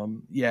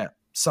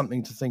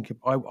 Something to think of.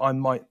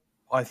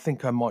 I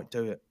think I might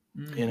do it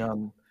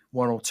in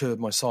 1 or 2 of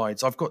my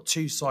sides. I've got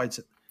 2 sides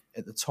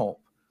at the top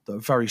that are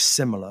very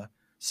similar,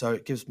 so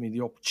it gives me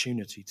the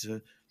opportunity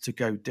to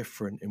go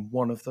different in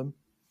one of them.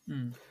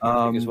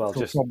 I think as well,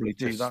 just probably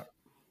do that.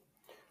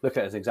 Look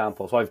at it as an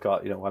example. So I've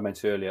got, I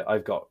mentioned earlier,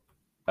 I've got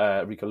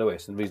Rico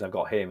Lewis, and the reason I've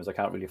got him is I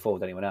can't really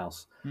afford anyone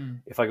else.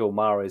 If I go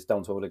Mahrez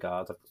down to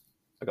Odegaard,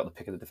 I've got the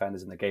pick of the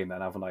defenders in the game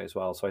then, haven't I, as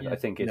well? So I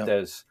think it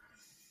does.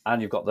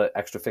 And you've got the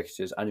extra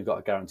fixtures, and you've got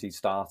a guaranteed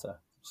starter.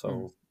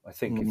 So I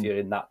think if you're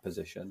in that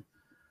position,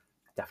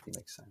 it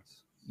definitely makes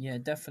sense. Yeah,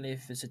 definitely.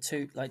 If it's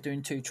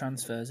doing 2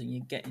 transfers and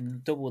you're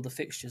getting double the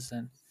fixtures,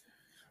 then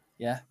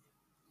yeah.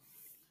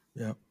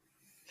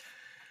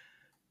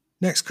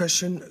 Next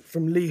question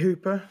from Lee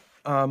Hooper.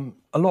 A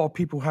lot of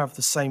people have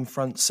the same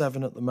front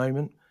 7 at the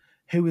moment.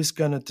 Who is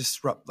going to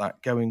disrupt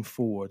that going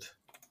forward?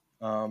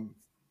 Ben,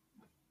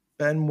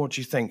 what do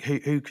you think?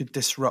 Who could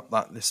disrupt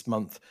that this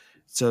month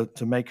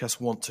to make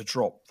us want to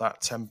drop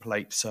that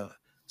template to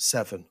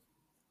 7?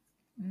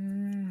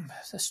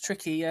 That's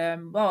tricky.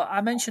 Well,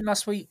 I mentioned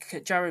last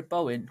week Jared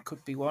Bowen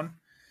could be one.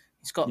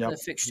 He's got the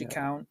fixture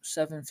count,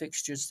 7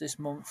 fixtures this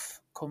month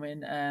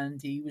coming, and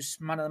he was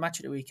man of the match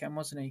at the weekend,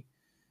 wasn't he?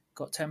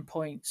 Got 10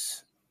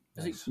 points.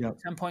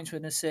 10 points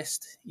with an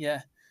assist.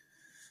 Yeah,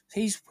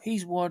 he's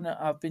one that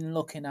I've been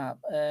looking at.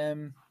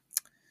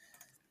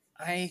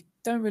 I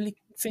don't really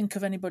think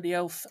of anybody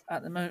else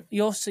at the moment.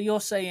 You're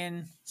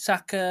saying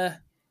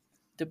Saka,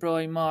 De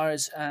Bruyne,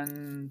 Mahrez,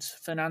 and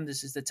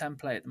Fernandes is the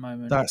template at the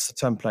moment. That's the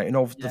template, and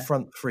of the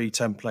front 3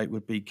 template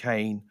would be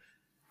Kane,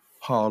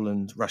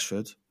 Haaland,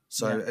 Rashford.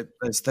 So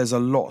there's a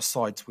lot of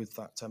sides with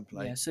that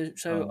template. Yeah.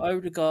 So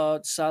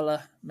Odegaard,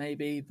 Salah,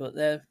 maybe, but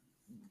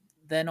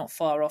they're not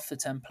far off the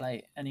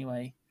template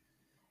anyway.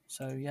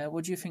 So yeah,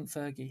 what do you think,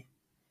 Fergie?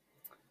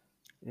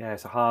 Yeah,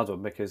 it's a hard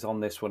one because on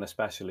this one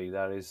especially,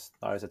 there is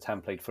a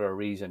template for a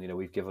reason.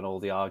 We've given all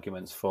the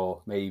arguments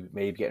for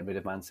maybe getting rid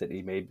of Man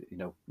City, maybe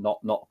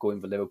not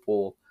going for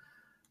Liverpool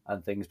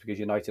and things, because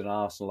United and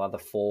Arsenal are the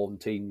form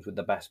teams with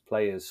the best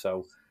players.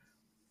 So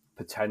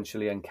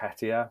potentially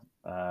Nketiah.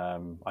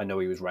 I know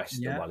he was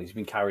rested. Well, he's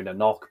been carrying a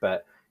knock,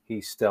 but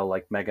he's still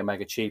like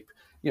mega cheap.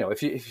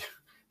 If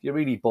you're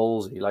really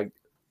ballsy, like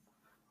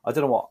I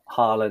don't know what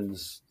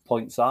Haaland's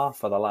points are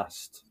for the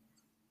last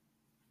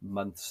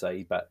month,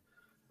 say, but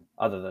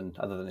other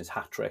than his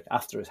hat trick,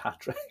 after his hat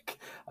trick,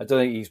 I don't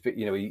think he's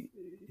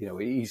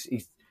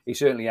he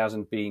certainly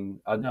hasn't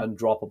been No.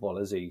 undroppable,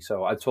 has he?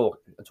 So I'm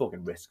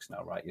talking risks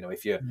now, right? You know,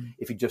 if you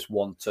just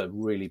want to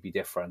really be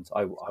different,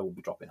 I will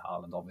be dropping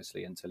Haaland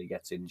obviously until he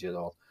gets injured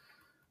or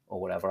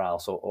whatever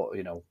else, or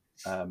you know,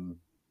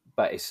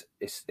 but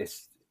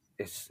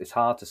it's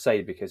hard to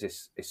say because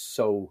it's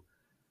so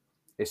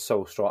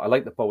strong. I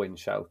like the Bowen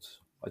shout.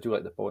 I do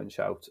like the Bowen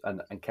shout,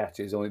 and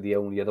Ketty is the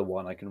only other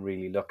one I can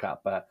really look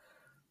at. But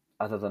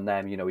other than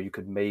them, you know, you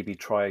could maybe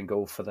try and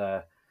go for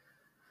the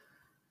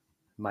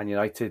Man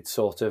United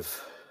sort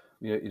of,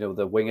 you know,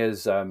 the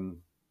wingers,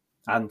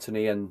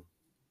 Anthony and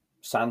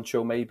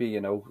Sancho. Maybe you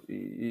know,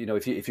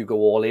 if you go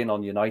all in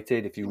on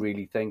United, if you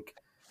really think,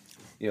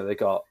 you know, they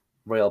got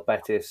Real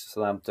Betis,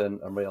 Southampton,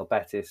 and Real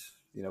Betis.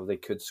 You know, they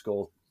could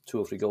score 2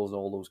 or 3 goals in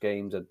all those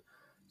games, and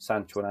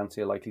Sancho and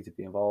Anthony are likely to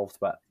be involved.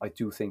 But I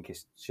do think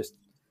it's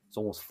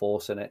almost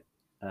forcing it,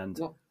 and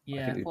I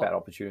think there's better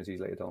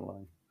opportunities later down the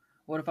line.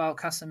 What about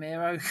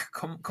Casemiro?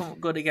 Come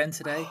good again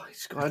today. Oh,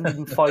 he's got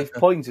 105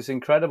 points. It's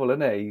incredible,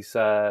 isn't it? He's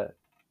I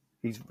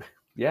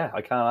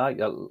can't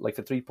argue. Like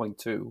for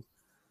 3.2.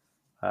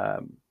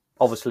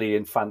 Obviously,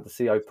 in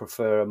fantasy, I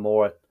prefer a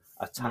more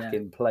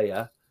attacking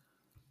player,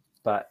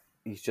 but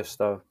he's just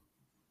a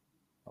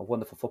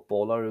wonderful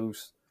footballer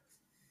who's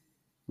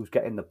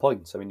getting the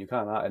points. I mean, you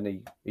can't,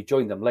 and he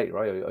joined them late,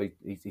 right?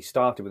 He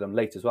started with them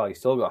late as well. He's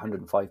still got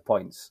 105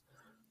 points.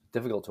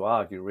 Difficult to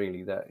argue,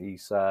 really, that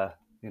he's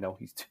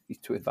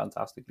doing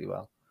fantastically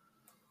well.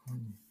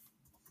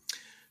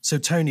 So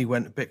Tony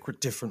went a bit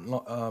different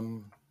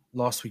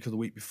last week or the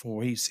week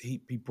before.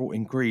 He brought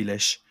in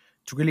Grealish.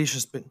 Grealish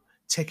has been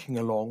ticking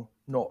along,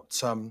 not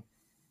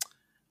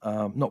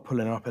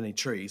pulling up any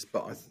trees,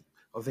 but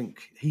I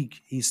think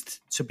he's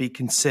to be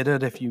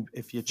considered if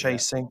you're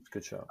chasing. Yeah,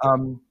 good shot.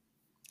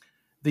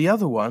 The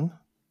other one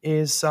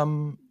is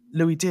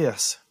Luis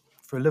Diaz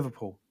for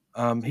Liverpool.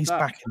 He's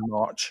back in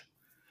March.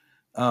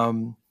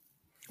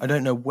 I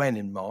don't know when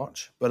in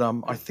March, but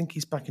I think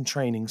he's back in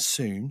training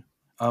soon.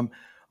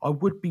 I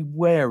would be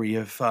wary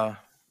of,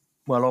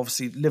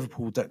 obviously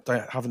Liverpool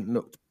they haven't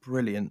looked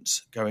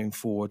brilliant going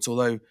forwards,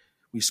 although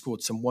we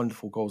scored some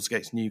wonderful goals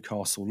against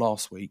Newcastle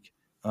last week.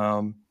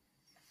 And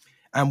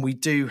we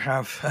do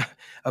have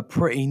a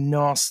pretty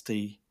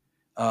nasty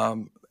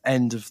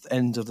end of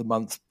the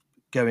month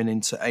going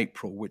into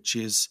April, which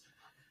is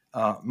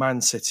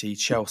Man City,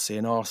 Chelsea,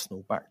 and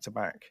Arsenal back to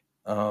back.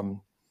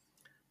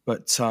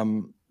 But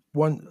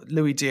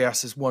Luis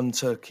Diaz is one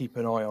to keep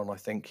an eye on. I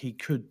think he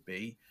could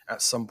be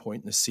at some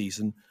point in the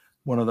season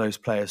one of those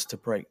players to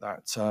break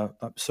that.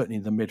 Certainly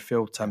the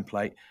midfield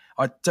template.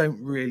 I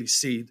don't really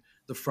see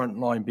the front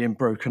line being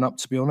broken up,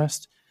 to be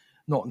honest.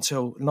 Not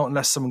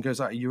unless someone goes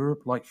out of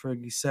Europe, like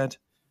Fergie said.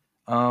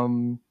 If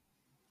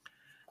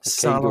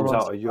Kane goes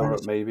out of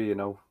Europe, maybe, you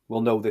know,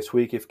 we'll know this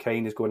week if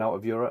Kane is going out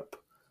of Europe.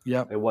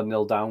 Yeah, they're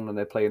 1-0 down and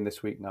they're playing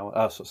this week now.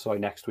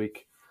 Next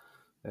week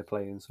they're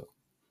playing. So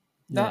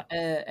that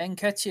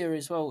Nketiah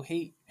as well.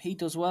 He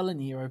does well in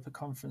the Europa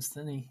Conference,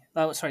 doesn't he?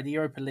 Oh, sorry, the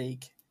Europa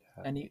League,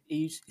 and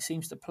he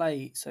seems to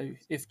play. So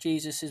if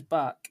Jesus is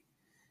back,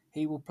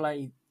 he will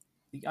play.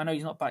 I know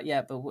he's not back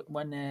yet, but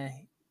when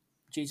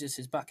Jesus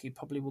is back, he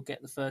probably will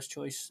get the first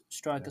choice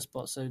striker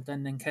spot. So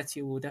then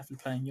Nketiah will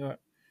definitely play in Europe.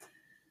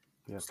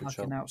 Yeah, it's like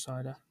an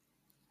outsider.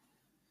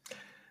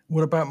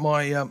 What about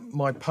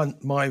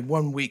my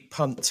 1 week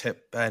punt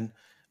tip, Ben,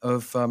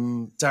 of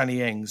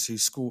Danny Ings, who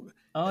scored?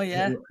 Oh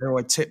yeah, who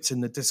I tipped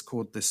in the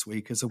Discord this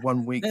week as a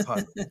 1 week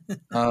punt.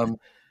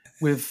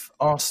 With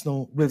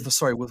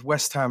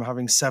West Ham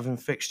having 7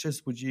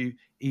 fixtures, would you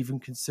even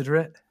consider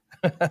it?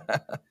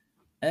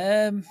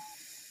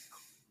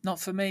 Not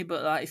for me,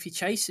 but like if you're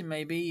chasing,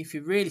 maybe if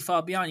you're really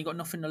far behind, you've got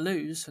nothing to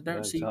lose. I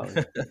don't see.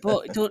 Exactly.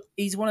 But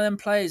he's one of them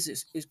players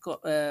that's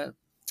got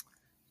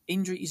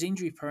injury. He's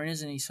injury prone,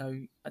 isn't he? So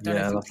I don't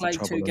know if he'll play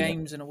 2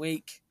 games in a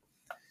week.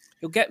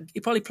 He'll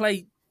probably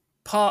play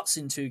parts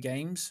in 2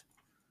 games.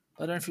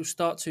 I don't know if he'll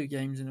start 2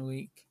 games in a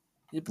week.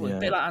 He's a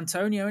bit like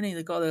Antonio, isn't he?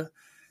 They've got to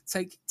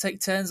take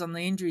turns on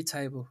the injury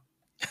table.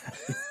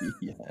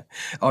 Yeah,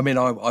 I mean,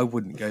 I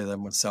wouldn't go there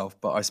myself,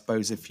 but I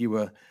suppose if you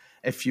were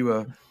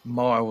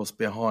miles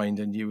behind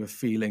and you were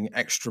feeling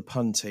extra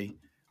punty,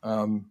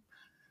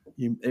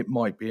 it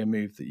might be a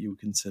move that you would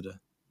consider.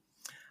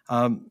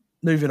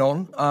 Moving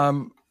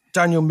on,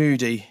 Daniel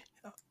Moody.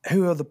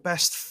 Who are the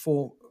best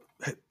 4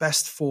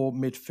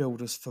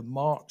 midfielders for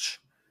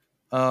March?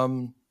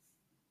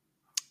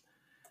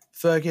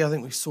 Fergie, I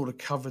think we sort of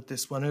covered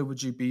this one. Who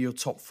would you be your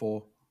top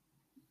 4?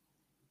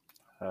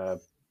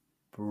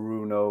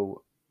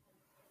 Bruno,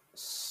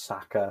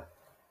 Saka,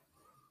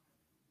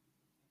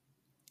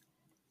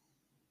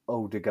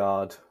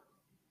 Odegaard,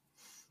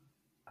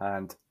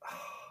 and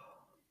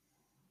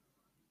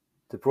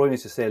De Bruyne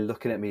is just there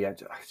looking at me. I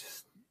don't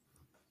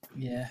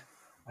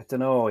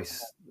know.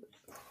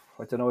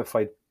 I don't know if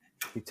I'd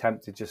be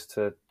tempted just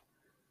to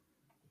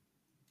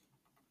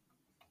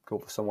go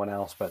for someone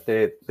else, but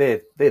they're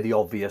the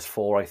obvious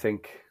 4, I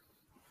think.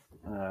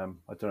 I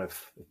don't know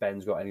if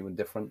Ben's got anyone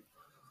different.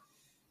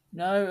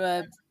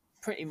 No,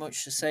 pretty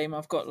much the same.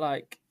 I've got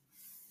like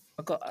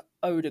I've got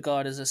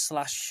Odegaard as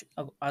slash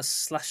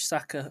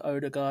Saka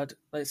Odegaard.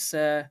 It's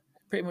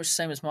pretty much the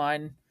same as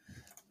mine.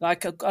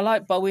 Like I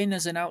like Bowen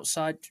as an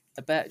outside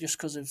a bet just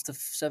because of the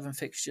 7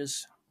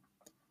 fixtures.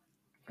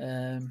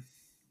 Can't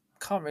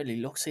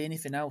really see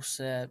anything else.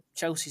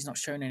 Chelsea's not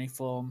showing any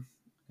form.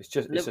 It's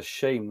a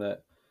shame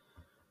that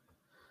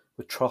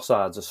with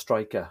Trossard's a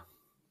striker,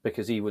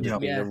 because he would have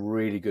been a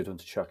really good one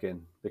to chuck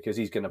in, because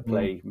he's going to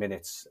play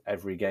minutes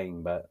every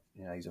game, but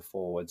he's a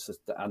forward,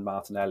 and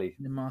Martinelli.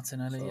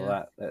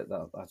 So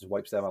that just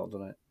wipes them out,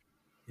 doesn't it?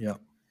 Yeah.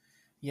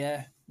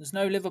 Yeah, there's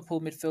no Liverpool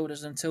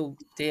midfielders until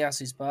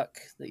Diaz is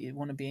back that you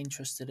want to be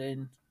interested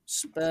in.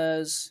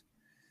 Spurs,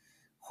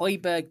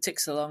 Højbjerg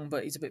ticks along,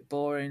 but he's a bit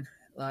boring.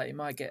 Like he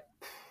might get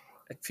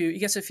he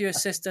gets a few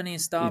assists, doesn't he, in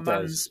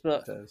Starmans,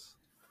 but he does.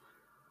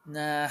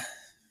 Nah.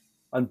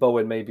 And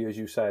Bowen, maybe as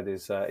you said,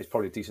 is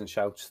probably a decent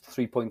shout.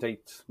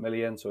 3.8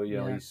 million, so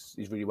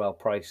he's really well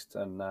priced,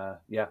 and I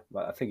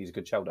think he's a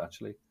good shout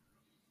actually.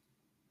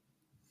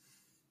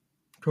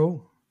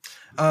 Cool.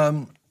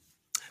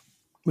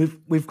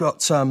 We've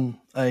got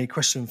a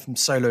question from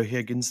Solo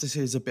Higgins. This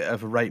is a bit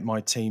of a rate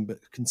my team, but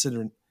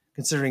considering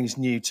he's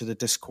new to the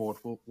Discord,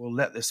 we'll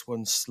let this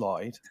one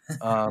slide.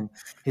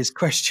 His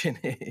question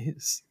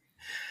is: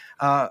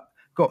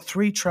 got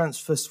 3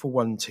 transfers for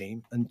one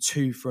team and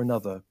 2 for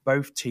another.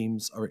 Both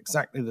teams are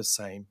exactly the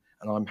same,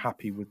 and I'm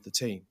happy with the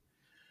team.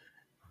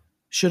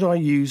 Should I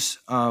use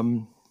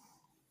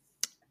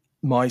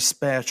my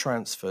spare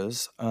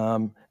transfers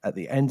at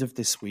the end of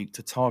this week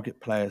to target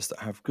players that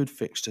have good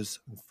fixtures,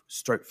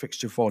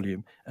 fixture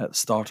volume at the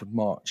start of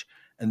March,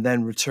 and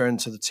then return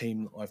to the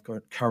team that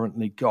I've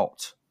currently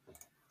got?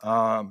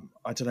 I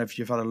don't know if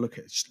you've had a look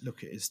at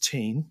his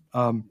team.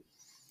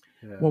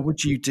 What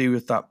would you do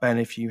with that, Ben,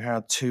 if you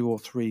had 2 or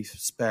 3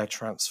 spare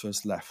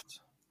transfers left?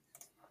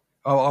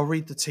 I'll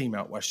read the team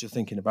out whilst you're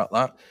thinking about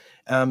that.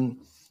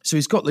 So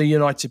he's got the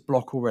United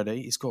block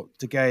already. He's got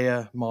De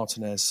Gea,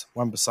 Martinez,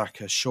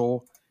 Wan-Bissaka,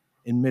 Shaw.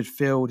 In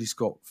midfield, he's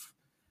got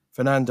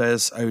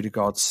Fernandes,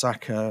 Odegaard,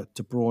 Saka,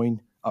 De Bruyne.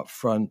 Up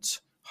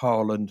front,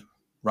 Haaland,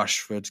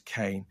 Rashford,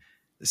 Kane.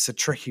 It's a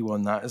tricky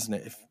one, that, isn't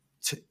it? If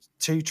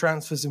 2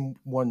 transfers in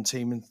one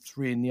team and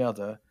 3 in the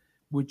other,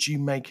 would you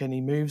make any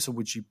moves or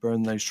would you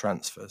burn those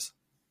transfers?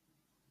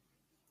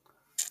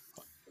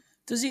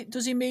 Does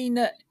he mean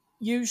that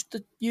use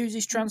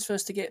his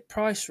transfers to get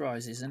price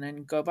rises and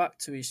then go back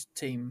to his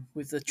team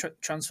with the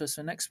transfers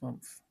for next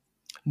month?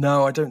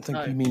 No, I don't think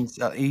he means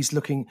that. He's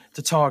looking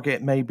to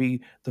target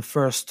maybe the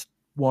first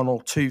 1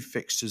 or 2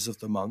 fixtures of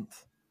the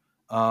month,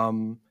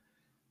 and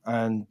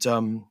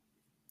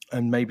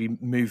maybe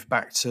move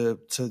back to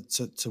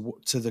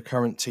the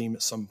current team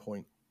at some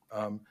point.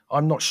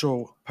 I'm not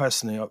sure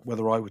personally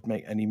whether I would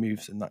make any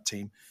moves in that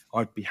team.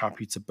 I'd be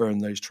happy to burn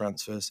those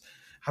transfers.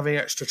 Having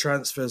extra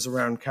transfers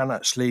around can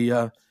actually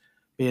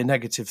be a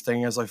negative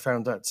thing, as I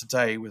found out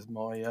today with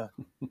my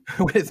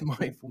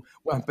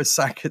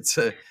Wan-Bissaka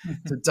to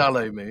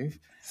Dalot move.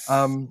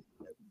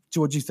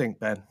 What do you think,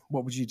 Ben?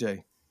 What would you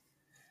do?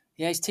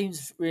 Yeah, his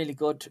team's really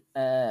good,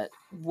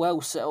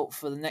 well set up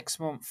for the next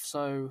month.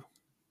 So,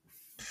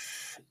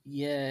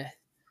 yeah,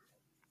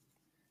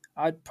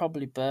 I'd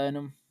probably burn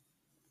them.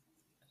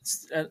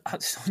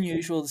 It's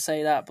unusual to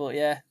say that, but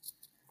yeah.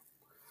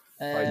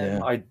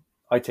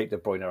 I'd take De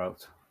Bruyne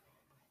out.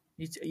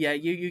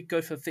 You'd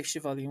go for fixture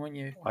volume, wouldn't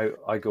you?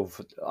 I go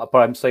for, but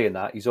I'm saying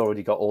that he's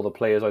already got all the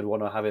players I'd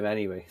want to have him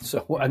anyway.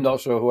 So I'm not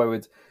sure who I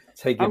would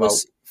take him out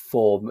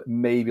for.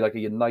 Maybe like a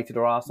United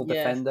or Arsenal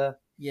defender.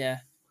 Yeah,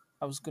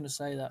 I was going to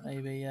say that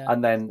maybe. Yeah,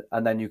 and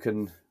then you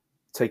can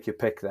take your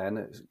pick.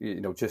 Then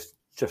just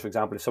for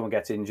example, if someone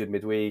gets injured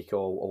midweek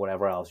or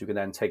whatever else, you can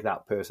then take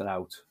that person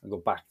out and go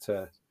back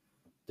to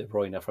De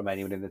Bruyne from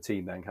anyone in the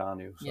team. Then can't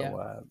you?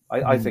 So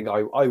I think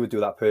I would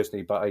do that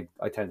personally, but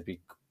I tend to be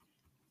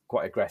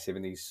quite aggressive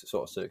in these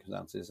sort of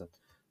circumstances.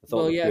 I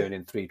thought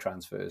burning 3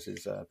 transfers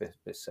is a bit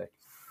sick.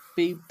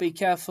 Be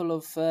careful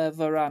of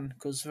Varane,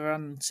 because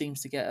Varane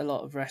seems to get a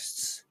lot of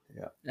rests.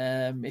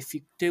 Yeah. If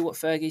you do what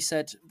Fergie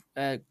said,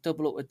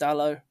 double up with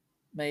Dalot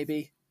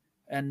maybe,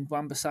 and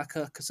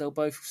Wan-Bissaka, because they'll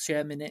both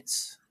share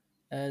minutes.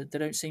 They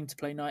don't seem to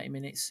play 90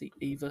 minutes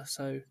either.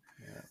 So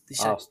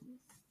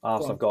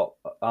Arsenal got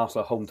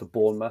Arsenal home to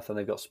Bournemouth, and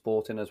they've got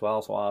Sporting as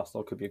well. So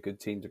Arsenal could be a good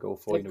team to go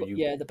for.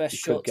 The best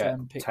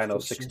short-term pick. 10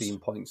 or 16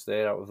 points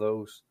there out of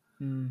those.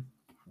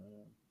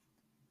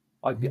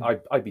 I'd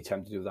be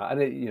tempted to do that.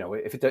 And even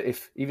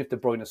if De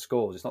Bruyne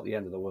scores, it's not the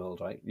end of the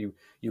world, right?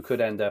 You could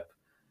end up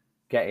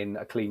getting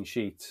a clean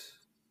sheet.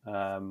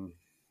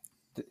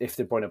 If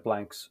De Bruyne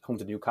blanks home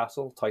to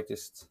Newcastle,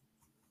 tightest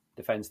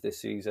defence this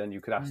season,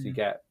 you could actually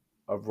get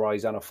a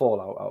rise and a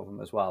fall out of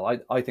them as well.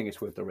 I think it's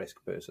worth the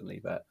risk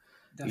personally, but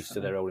each to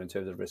their own in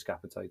terms of risk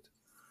appetite.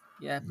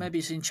 Yeah, maybe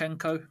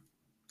Zinchenko.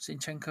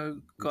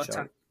 Zinchenko got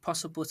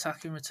possible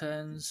attacking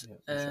returns.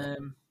 Sure.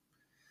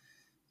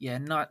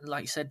 Not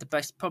like you said,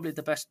 probably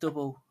the best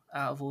double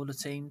out of all the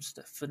teams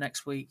for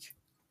next week.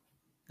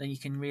 Then you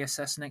can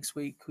reassess next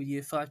week with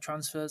your 5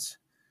 transfers.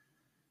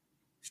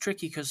 It's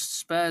tricky because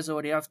Spurs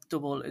already have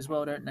double as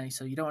well, don't they?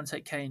 So you don't want to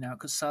take Kane out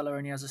because Salah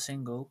only has a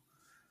single.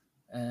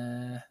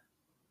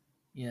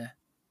 Yeah,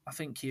 I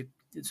think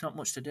it's not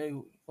much to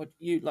do.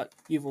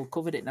 You've all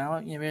covered it now,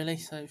 haven't you? Really?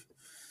 So,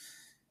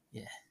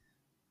 yeah.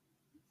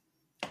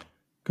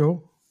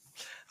 Cool.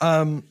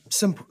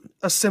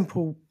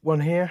 Simple one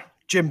here.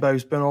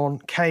 Jimbo's been on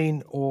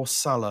Kane or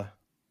Salah.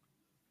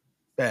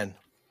 Ben.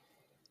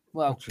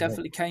 Well,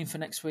 definitely Kane for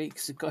next week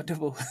because they've got a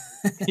double.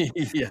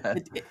 Yeah.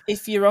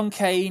 If you're on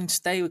Kane,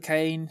 stay with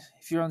Kane.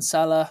 If you're on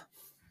Salah,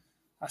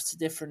 that's a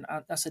different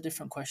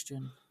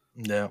question.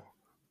 Yeah.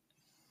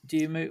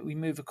 Do we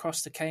move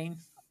across to Kane?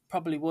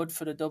 Probably would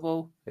for the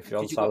double. If you're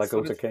on Salah,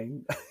 go to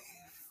Kane.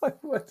 I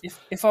would.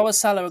 If I was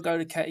Salah, I'd go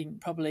to Kane.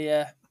 Probably,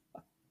 I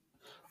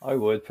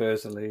would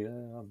personally.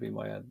 That'd be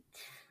my end.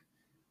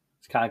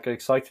 Just can't get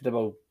excited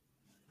about.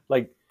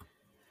 Like,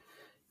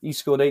 he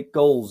scored 8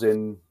 goals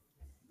in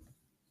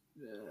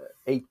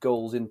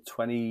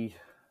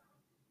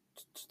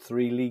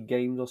 23 league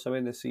games or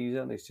something this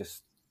season. It's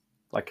just,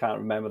 I can't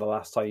remember the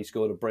last time he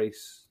scored a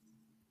brace.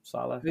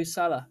 Salah. Who's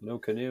Salah? No,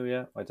 can you?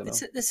 Yeah, I don't know.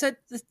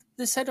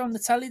 They said on the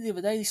tally the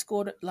other day he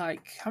scored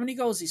how many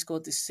goals he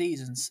scored this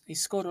season? He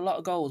scored a lot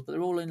of goals, but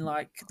they're all in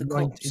the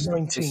cups.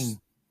 19.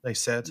 They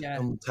said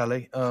on the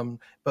telly,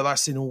 but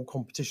that's in all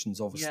competitions,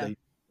 obviously.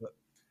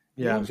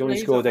 Yeah, he's only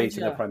scored 8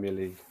 in the Premier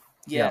League.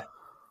 Yeah,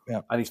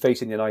 and he's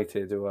facing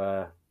United, who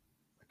like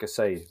I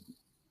say,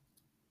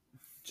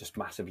 just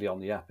massively on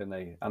the up, and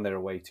they're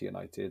away to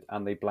United,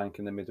 and they blank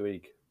in the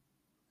midweek.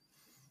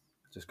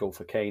 Just go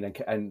for Kane,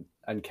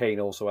 and Kane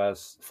also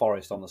has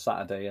Forest on the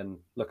Saturday, and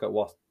look at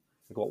what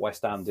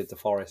West Ham did to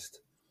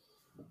Forest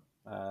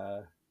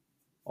on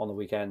the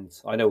weekend.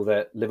 I know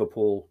that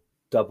Liverpool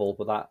double,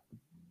 but that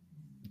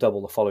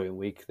double the following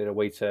week they're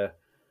away to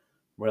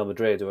Real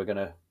Madrid, who are going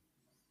to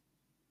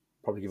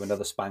probably give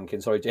another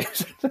spanking. Sorry,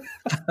 James.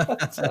 I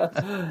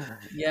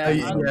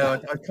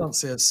can't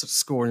see us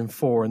scoring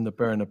 4 in the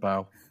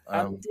Bernabeu.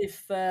 And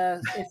if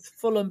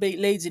Fulham beat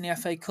Leeds in the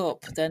FA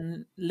Cup,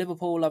 then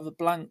Liverpool will have a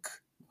blank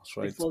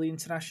before the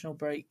international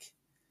break,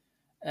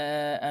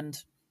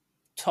 and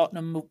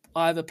Tottenham will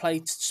either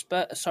play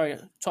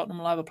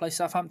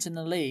Southampton in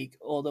the league,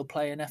 or they'll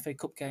play an FA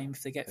Cup game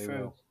if they get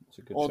through,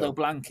 or they'll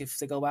blank if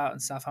they go out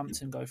and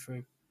Southampton go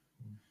through.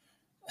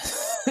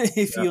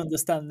 If you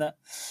understand that,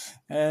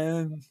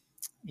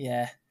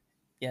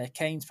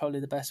 Kane's probably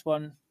the best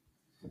one.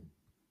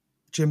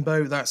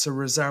 Jimbo, that's a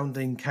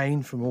resounding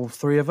Kane from all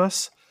 3 of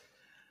us.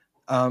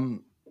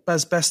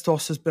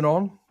 Bestos has been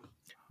on.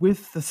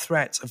 With the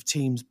threat of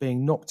teams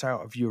being knocked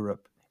out of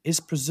Europe, is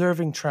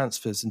preserving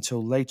transfers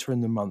until later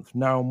in the month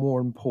now more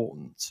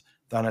important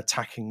than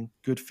attacking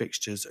good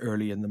fixtures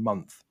early in the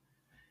month?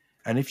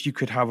 And if you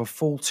could have a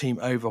full team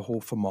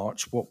overhaul for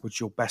March, what would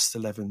your best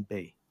 11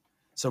 be?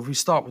 So if we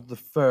start with the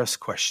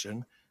first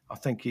question, I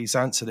think he's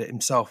answered it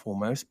himself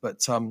almost, but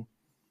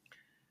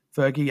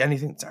Fergie,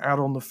 anything to add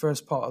on the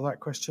first part of that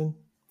question?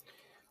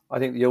 I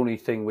think the only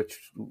thing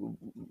which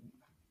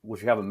we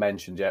haven't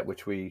mentioned yet,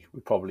 which we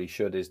probably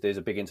should, is there's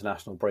a big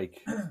international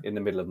break in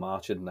the middle of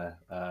March, isn't there?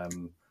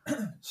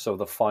 So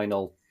the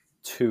final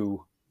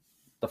two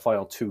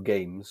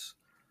games,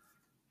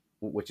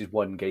 which is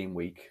 1 game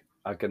week,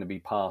 are going to be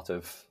part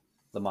of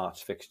the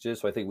March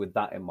fixtures. So I think with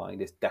that in mind,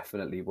 it's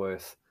definitely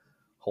worth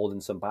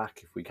holding some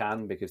back if we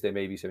can, because there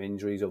may be some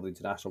injuries over the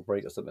international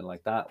break or something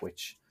like that,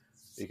 which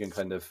you can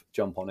kind of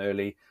jump on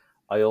early.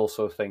 I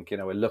also think, it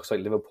looks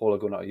like Liverpool are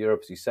going out of Europe,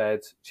 as he said.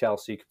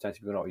 Chelsea could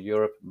potentially be going out of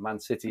Europe. Man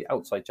City,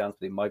 outside chance,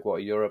 but they might go out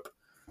of Europe.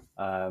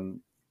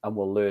 And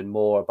we'll learn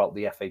more about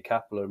the FA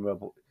Cup, learn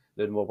more about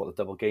the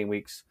double game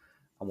weeks,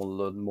 and we'll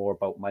learn more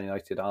about Man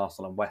United,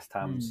 Arsenal and West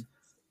Ham's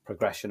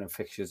progression and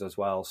fixtures as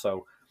well.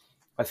 So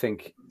I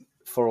think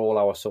for all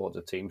our sorts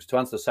of teams, to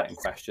answer the second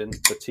question,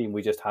 the team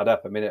we just had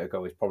up a minute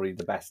ago is probably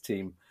the best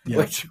team,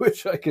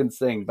 which I can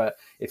sing. But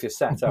if you're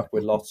set up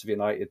with lots of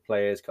United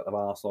players, a couple of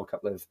Arsenal, a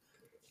couple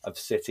of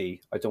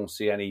City, I don't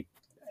see any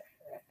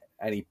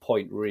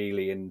point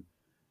really in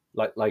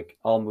like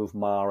I'll move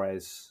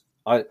Mahrez.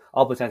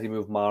 I'll potentially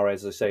move Mahrez,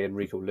 as I say,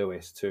 Enrico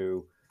Lewis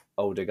to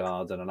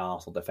Odegaard and an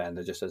Arsenal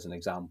defender, just as an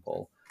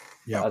example.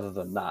 Yeah. Other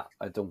than that,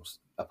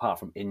 apart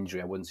from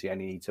injury, I wouldn't see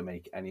any need to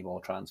make any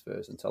more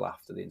transfers until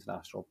after the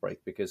international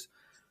break, because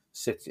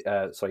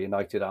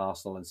United,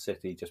 Arsenal and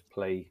City just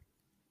play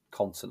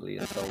constantly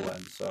until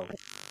then. So I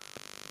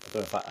don't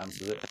know if that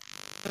answers it.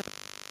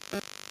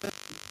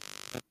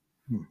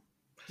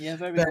 Yeah,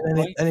 very good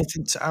point.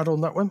 Anything to add on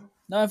that one?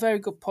 No, very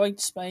good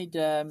points made.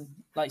 Like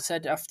I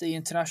said, after the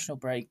international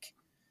break,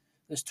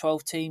 there's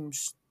 12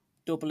 teams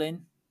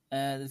doubling.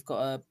 They've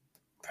got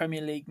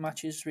Premier League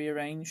matches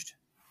rearranged.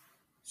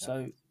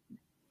 So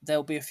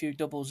there'll be a few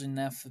doubles in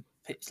there for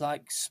pits.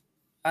 Like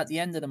at the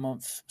end of the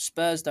month,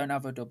 Spurs don't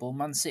have a double,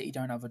 Man City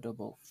don't have a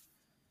double.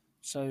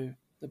 So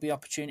there'll be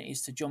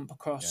opportunities to jump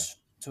across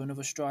to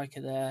another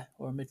striker there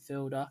or a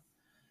midfielder.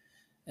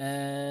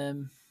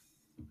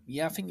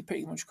 I think you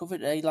pretty much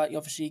covered it. Like,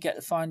 obviously, you get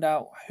to find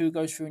out who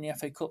goes through in the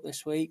FA Cup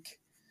this week,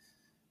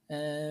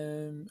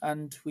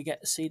 and we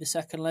get to see the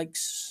second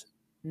legs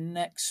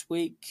next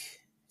week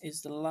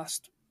is the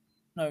last.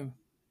 No,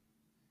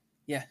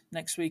 yeah,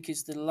 next week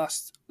is the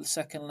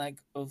second leg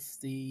of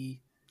the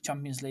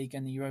Champions League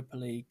and the Europa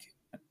League.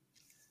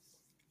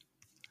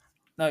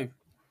 No,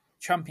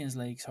 Champions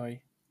League.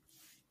 Sorry.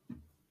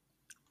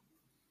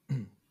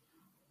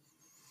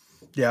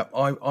 Yeah,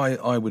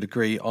 I would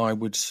agree.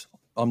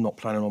 I'm not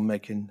planning on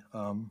making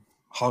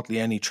hardly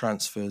any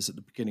transfers at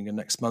the beginning of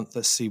next month.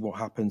 Let's see what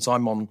happens.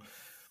 I'm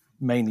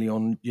mainly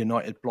on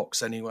United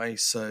blocks anyway,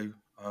 so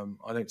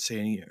I don't see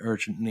any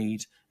urgent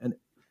need, and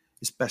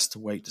it's best to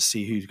wait to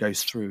see who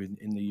goes through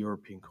in the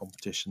European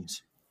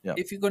competitions. Yeah.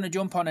 If you're going to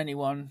jump on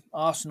anyone,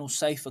 Arsenal's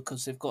safer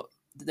because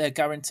they're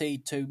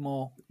guaranteed 2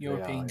 more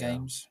European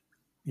games.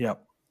 Yeah.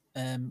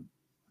 And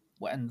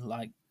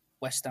like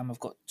West Ham have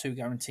got 2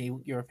 guaranteed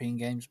European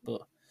games,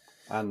 but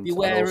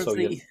beware of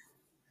the.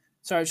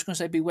 Sorry, I was just going to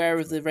say beware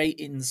of the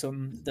ratings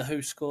on the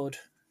who scored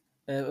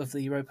of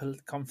the Europa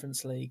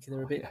Conference League.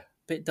 They're a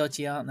bit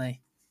dodgy, aren't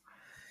they?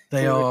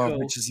 They are,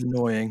 which is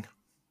annoying.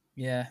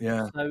 Yeah.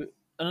 Yeah. So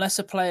unless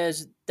a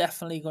player's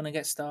definitely going to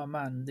get star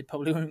man, they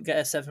probably won't get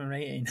a 7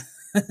 rating.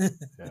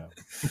 Yeah.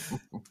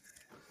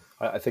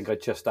 I think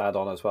I'd just add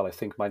on as well. I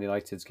think Man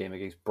United's game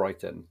against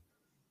Brighton.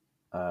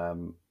 I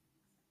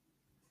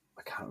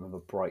can't remember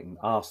Brighton.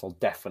 Arsenal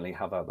definitely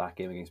have that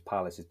game against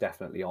Palace is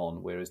definitely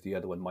on, whereas the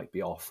other one might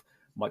be off,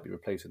 might be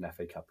replaced with an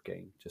FA Cup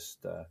game.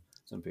 Just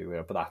something to be aware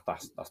of. But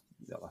that's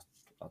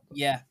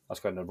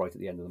kind of right at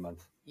the end of the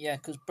month. Yeah,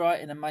 because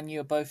Brighton and Man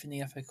U are both in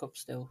the FA Cup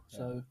still.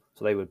 So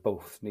they would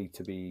both need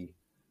to be.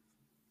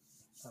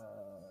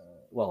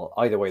 Well,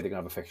 either way, they're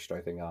going to have a fixture,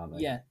 I think, aren't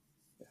they? Yeah.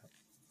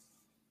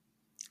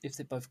 If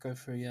they both go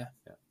through, yeah.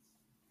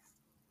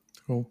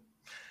 Cool.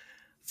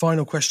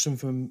 Final question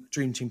from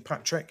Dream Team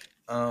Patrick.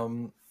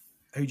 Who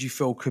do you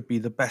feel could be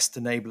the best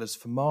enablers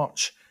for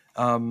March?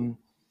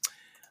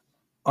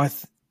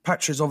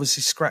 Patrick's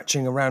obviously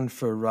scratching around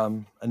for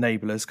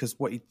enablers because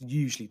what he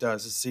usually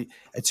does is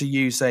to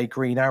use a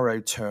Green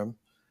Arrow term,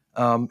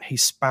 he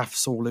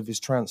spaffs all of his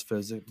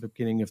transfers at the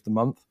beginning of the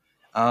month,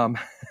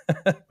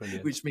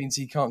 which means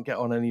he can't get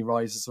on any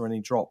rises or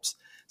any drops.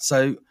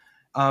 So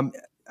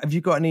have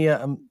you got any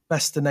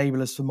best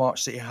enablers for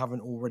March that you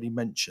haven't already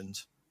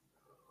mentioned?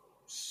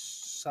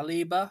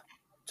 Saliba,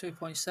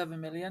 2.7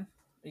 million.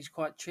 He's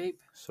quite cheap.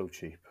 So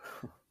cheap.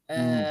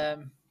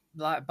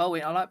 Like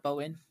Bowen, I like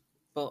Bowen,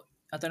 but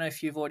I don't know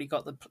if you've already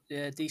got the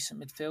decent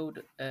midfield.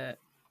 I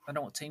don't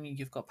know what team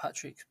you've got,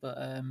 Patrick, but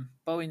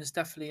Bowen is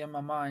definitely in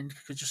my mind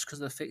just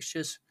because of the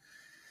fixtures.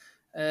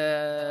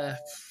 Can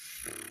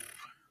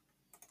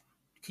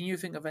you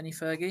think of any,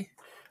 Fergie?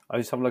 I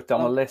just haven't looked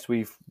down the list.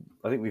 I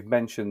think we've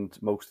mentioned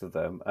most of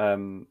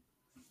them.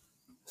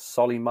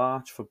 Solly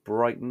March for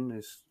Brighton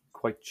is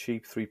quite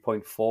cheap,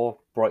 3.4.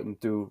 Brighton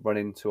do run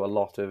into a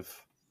lot of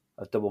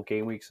double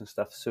game weeks and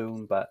stuff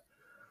soon, but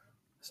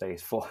say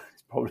it's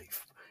probably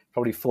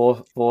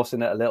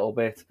forcing it a little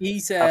bit.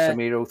 He's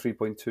Casemiro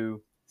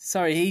 3.2.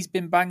 Sorry, he's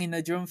been banging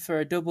the drum for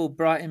a double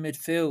Brighton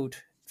midfield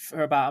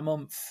for about a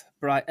month.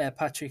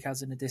 Patrick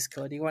has in the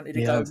Discord. He wanted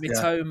to go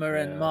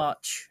Mitoma and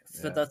March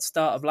for the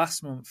start of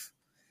last month.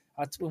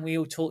 When we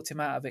all talked him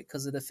out of it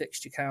because of the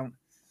fixture count.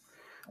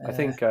 I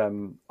think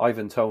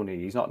Ivan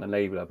Toney, he's not an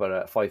enabler, but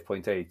at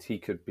 5.8, he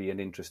could be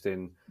an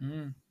interesting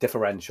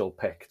differential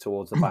pick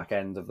towards the back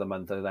end of the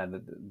month. And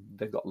then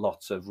they've got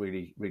lots of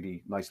really,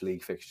 really nice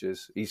league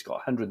fixtures. He's got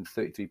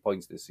 133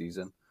 points this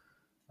season,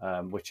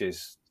 which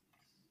is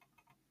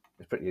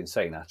pretty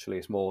insane, actually.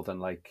 It's more than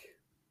like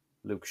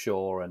Luke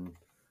Shaw and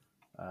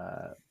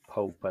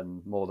Pope,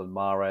 and more than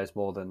Mahrez,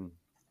 more than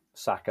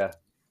Saka.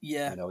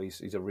 Yeah.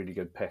 He's a really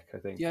good pick, I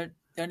think. Yeah.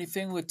 The only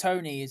thing with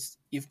Tony is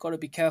you've got to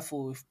be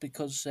careful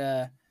because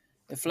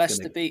if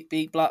Leicester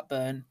beat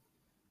Blackburn,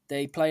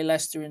 they play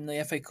Leicester in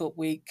the FA Cup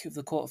week of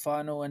the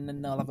quarterfinal, and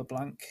then they'll have a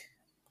blank.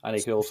 And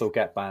he could also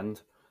get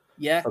banned.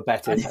 Yeah, for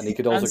betting, and he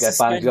could also get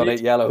banned on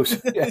 8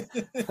 yellows.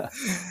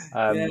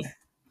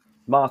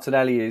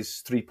 Martinelli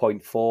is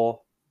 3.4.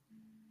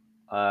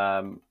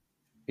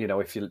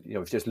 If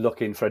you're just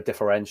looking for a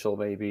differential,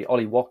 maybe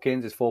Ollie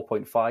Watkins is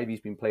 4.5.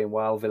 He's been playing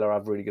well. Villa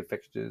have really good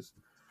fixtures.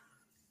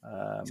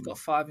 He's got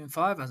 5 in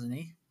 5, hasn't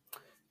he?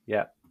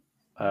 Yeah.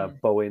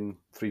 Bowen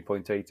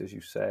 3.8, as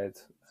you said.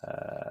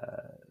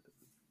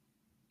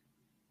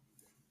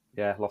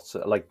 Lots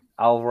of like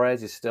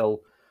Alvarez is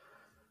still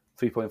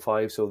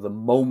 3.5. So the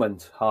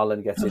moment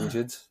Haaland gets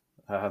injured,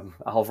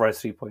 Alvarez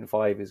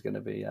 3.5 is going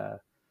to be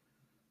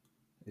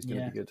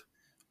be good.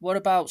 What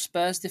about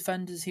Spurs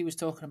defenders? He was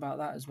talking about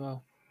that as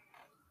well.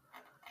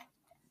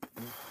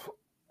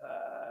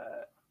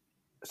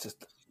 It's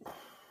just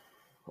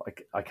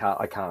like I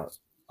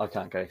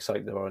can't get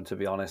excited about it, to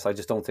be honest. I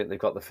just don't think they've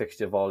got the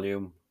fixture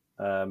volume.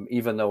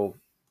 Even though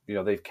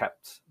they've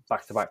kept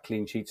back-to-back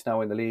clean sheets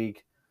now in the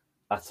league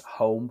at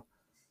home,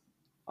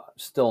 I'm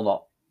still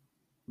not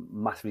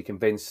massively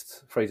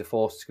convinced Fraser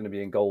Forster is going to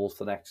be in goals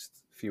for the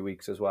next few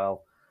weeks as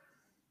well.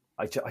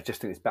 I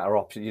just think it's better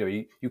option.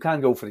 You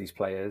can go for these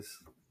players,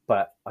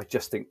 but I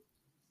just think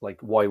Like,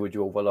 why would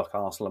you overlook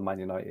Arsenal and Man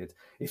United?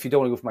 If you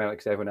don't want to go for Man United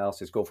because everyone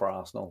else is, go for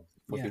Arsenal,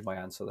 would be my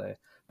answer there.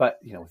 But,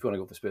 if you want to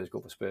go for Spurs,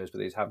 go for Spurs. But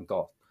they just haven't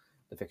got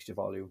the fixture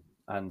volume.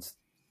 And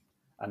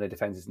their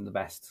defence isn't the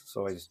best.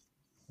 So I just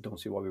don't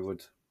see why we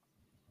would.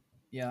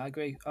 Yeah, I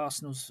agree.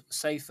 Arsenal's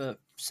safer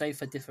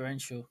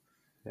differential.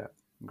 Yeah,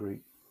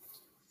 agree.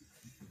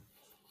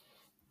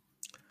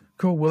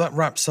 Cool. Well, that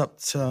wraps up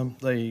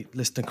the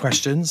listener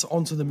questions.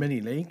 On to the mini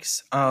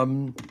leagues.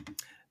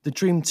 The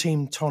Dream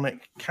Team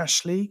Tonic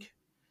Cash League.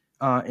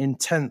 In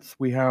 10th,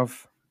 we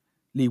have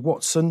Lee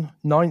Watson.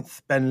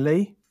 9th, Ben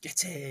Lee.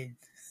 Get in.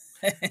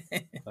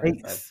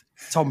 8th,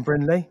 Tom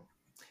Brindley.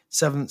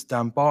 7th,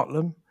 Dan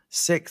Bartlam.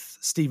 6th,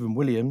 Stephen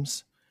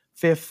Williams.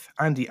 5th,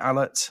 Andy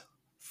Allett.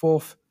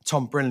 4th,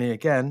 Tom Brindley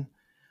again.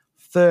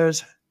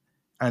 3rd,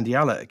 Andy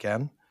Allett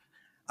again.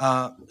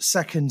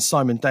 2nd,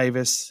 Simon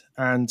Davis.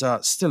 And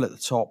still at the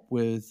top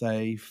with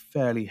a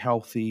fairly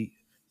healthy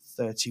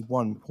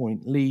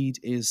 31-point lead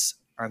is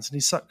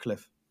Anthony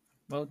Sutcliffe.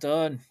 Well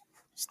done.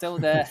 Still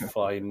there.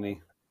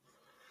 Finally.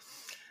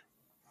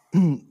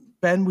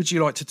 Ben, would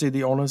you like to do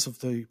the honours of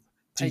the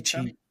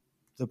Patron.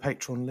 the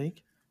Patron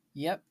League?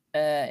 Yep.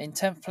 In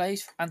 10th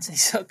place, Anthony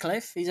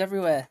Sutcliffe. He's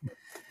everywhere.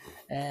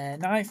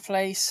 9th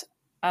place,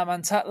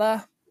 Aman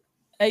Tatler.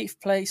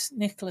 8th place,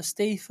 Nicholas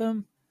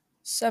Stepham.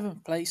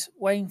 7th place,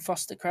 Wayne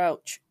Foster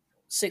Crouch.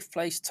 6th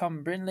place,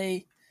 Tom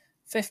Brindley.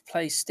 5th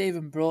place,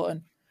 Stephen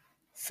Broughton.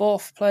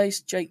 4th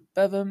place, Jake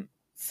Bevan.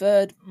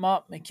 3rd,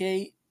 Mark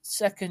McKee.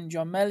 2nd,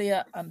 John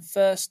Mellier. And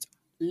 1st,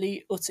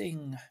 Lee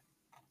Utting.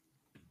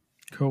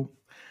 Cool.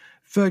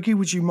 Fergie,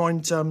 would you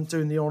mind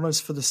doing the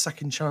honours for the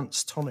Second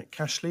Chance Tonic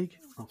Cash League?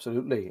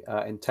 Absolutely.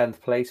 In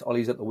 10th place,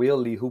 Ollie's at the wheel,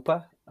 Lee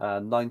Hooper.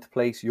 9th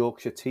place,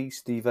 Yorkshire Tea,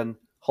 Stephen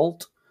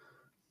Holt.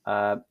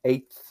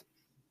 8th,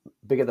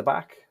 big at the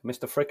back,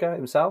 Mr. Fricker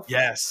himself.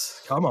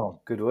 Yes, come on.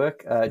 Good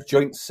work.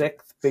 Joint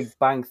 6th, Big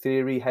Bang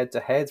Theory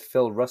head-to-head,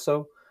 Phil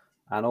Russo.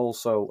 And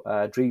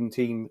also Dream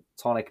Team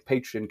Tonic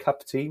Patreon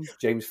Cup team,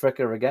 James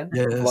Fricker again,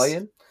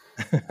 flying.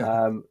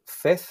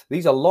 5th,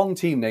 these are long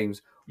team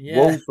names.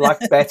 Whoa, Black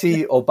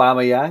Betty,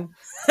 Obama Yang,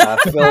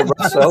 Phil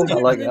Russo, I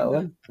like that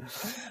one.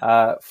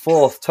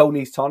 4th,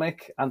 Tony's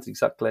Tonic, Anthony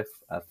Sutcliffe.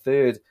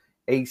 3rd,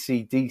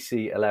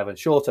 ACDC 11,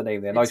 shorter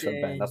name there, nice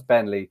one, Ben. That's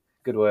Ben Lee,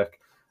 good work.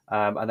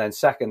 And then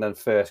 2nd and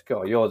 1st,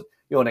 God,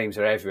 your names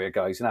are everywhere,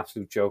 guys, an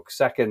absolute joke.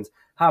 2nd,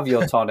 Have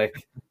Your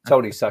Tonic,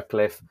 Tony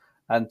Sutcliffe.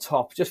 And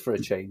top, just for a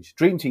change,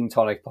 Dream Team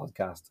Tonic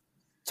Podcast,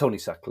 Tony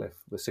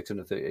Sutcliffe with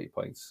 638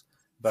 points.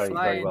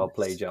 Very well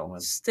played, gentlemen.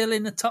 Still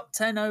in the top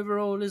 10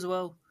 overall as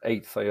well.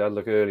 8th, I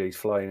look earlier, he's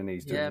flying and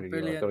he's doing really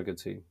brilliant. well. Got a good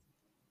team.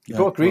 He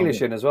brought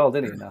Grealish in as well,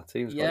 didn't he, in that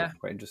team? It was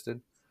quite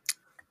interesting.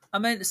 I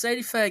meant to say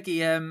to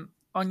Fergie,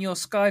 on your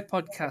Sky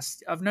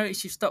podcast, I've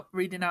noticed you've stopped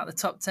reading out the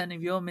top 10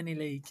 of your mini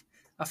league.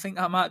 I think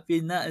I might be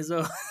in that as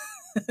well.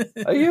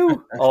 Are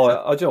you? Oh,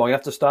 I don't know. You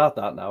have to start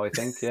that now, I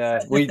think.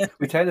 Yeah, we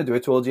tend to do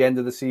it towards the end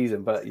of the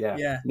season, but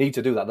need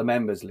to do that. The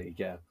members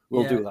league,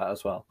 we'll do that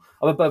as well.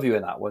 I'm above you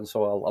in that one,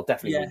 so I'll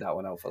definitely read that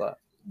one out for that.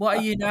 What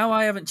are you now?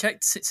 I haven't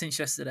checked since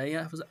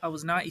yesterday. I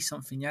was 90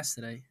 something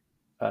yesterday.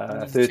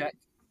 32nd.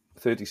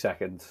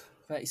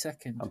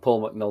 32nd. And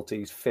Paul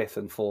McNulty's 5th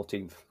and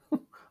 14th.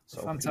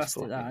 So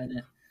fantastic, that, isn't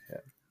it? Yeah.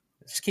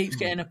 Just keeps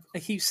getting up. He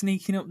keeps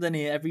sneaking up, doesn't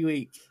he? Every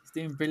week, he's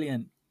doing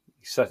brilliant.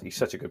 He's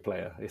such a good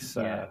player. It's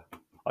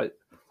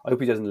I hope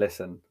he doesn't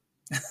listen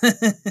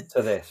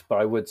to this, but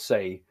I would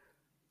say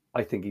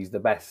I think he's the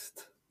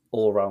best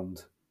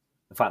all-round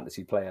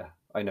fantasy player.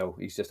 I know,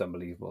 he's just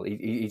unbelievable.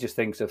 He just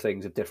thinks of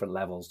things at different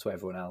levels to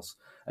everyone else.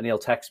 And he'll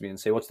text me and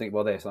say, what do you think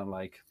about this? And I'm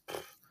like,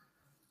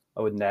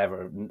 I would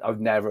never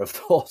have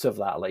thought of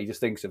that. Like, he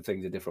just thinks of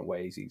things in different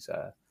ways. He's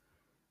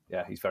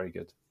very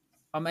good.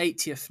 I'm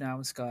 80th now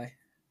in Sky.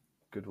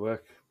 Good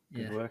work.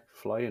 Good work.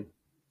 Flying.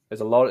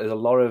 There's a lot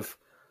of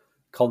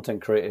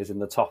content creators in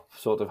the top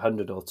sort of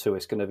 100 or 2.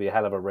 It's going to be a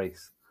hell of a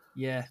race.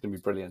 Yeah. It's going to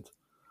be brilliant.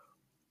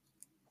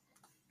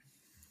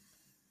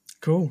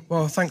 Cool.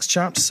 Well, thanks,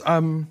 chaps.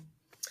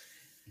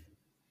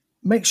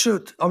 Make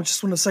sure, I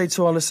just want to say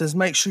to our listeners,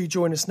 make sure you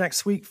join us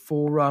next week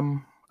for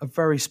a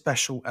very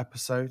special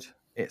episode.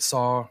 It's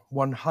our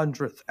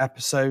 100th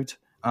episode,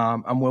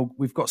 and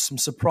we've got some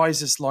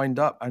surprises lined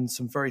up and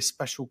some very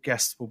special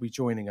guests will be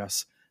joining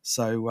us.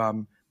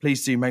 So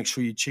please do make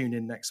sure you tune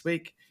in next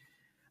week.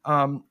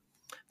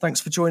 Thanks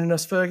for joining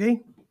us,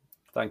 Fergie.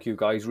 Thank you,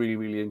 guys. Really,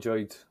 really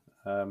enjoyed.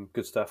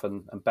 Good stuff,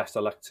 and best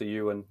of luck to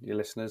you and your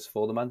listeners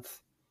for the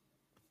month.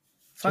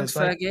 Thanks,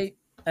 Cheers,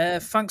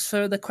 Fergie. Thanks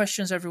for the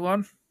questions,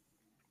 everyone.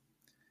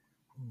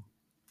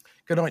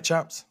 Good night,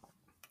 chaps.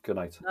 Good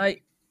night.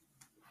 Night.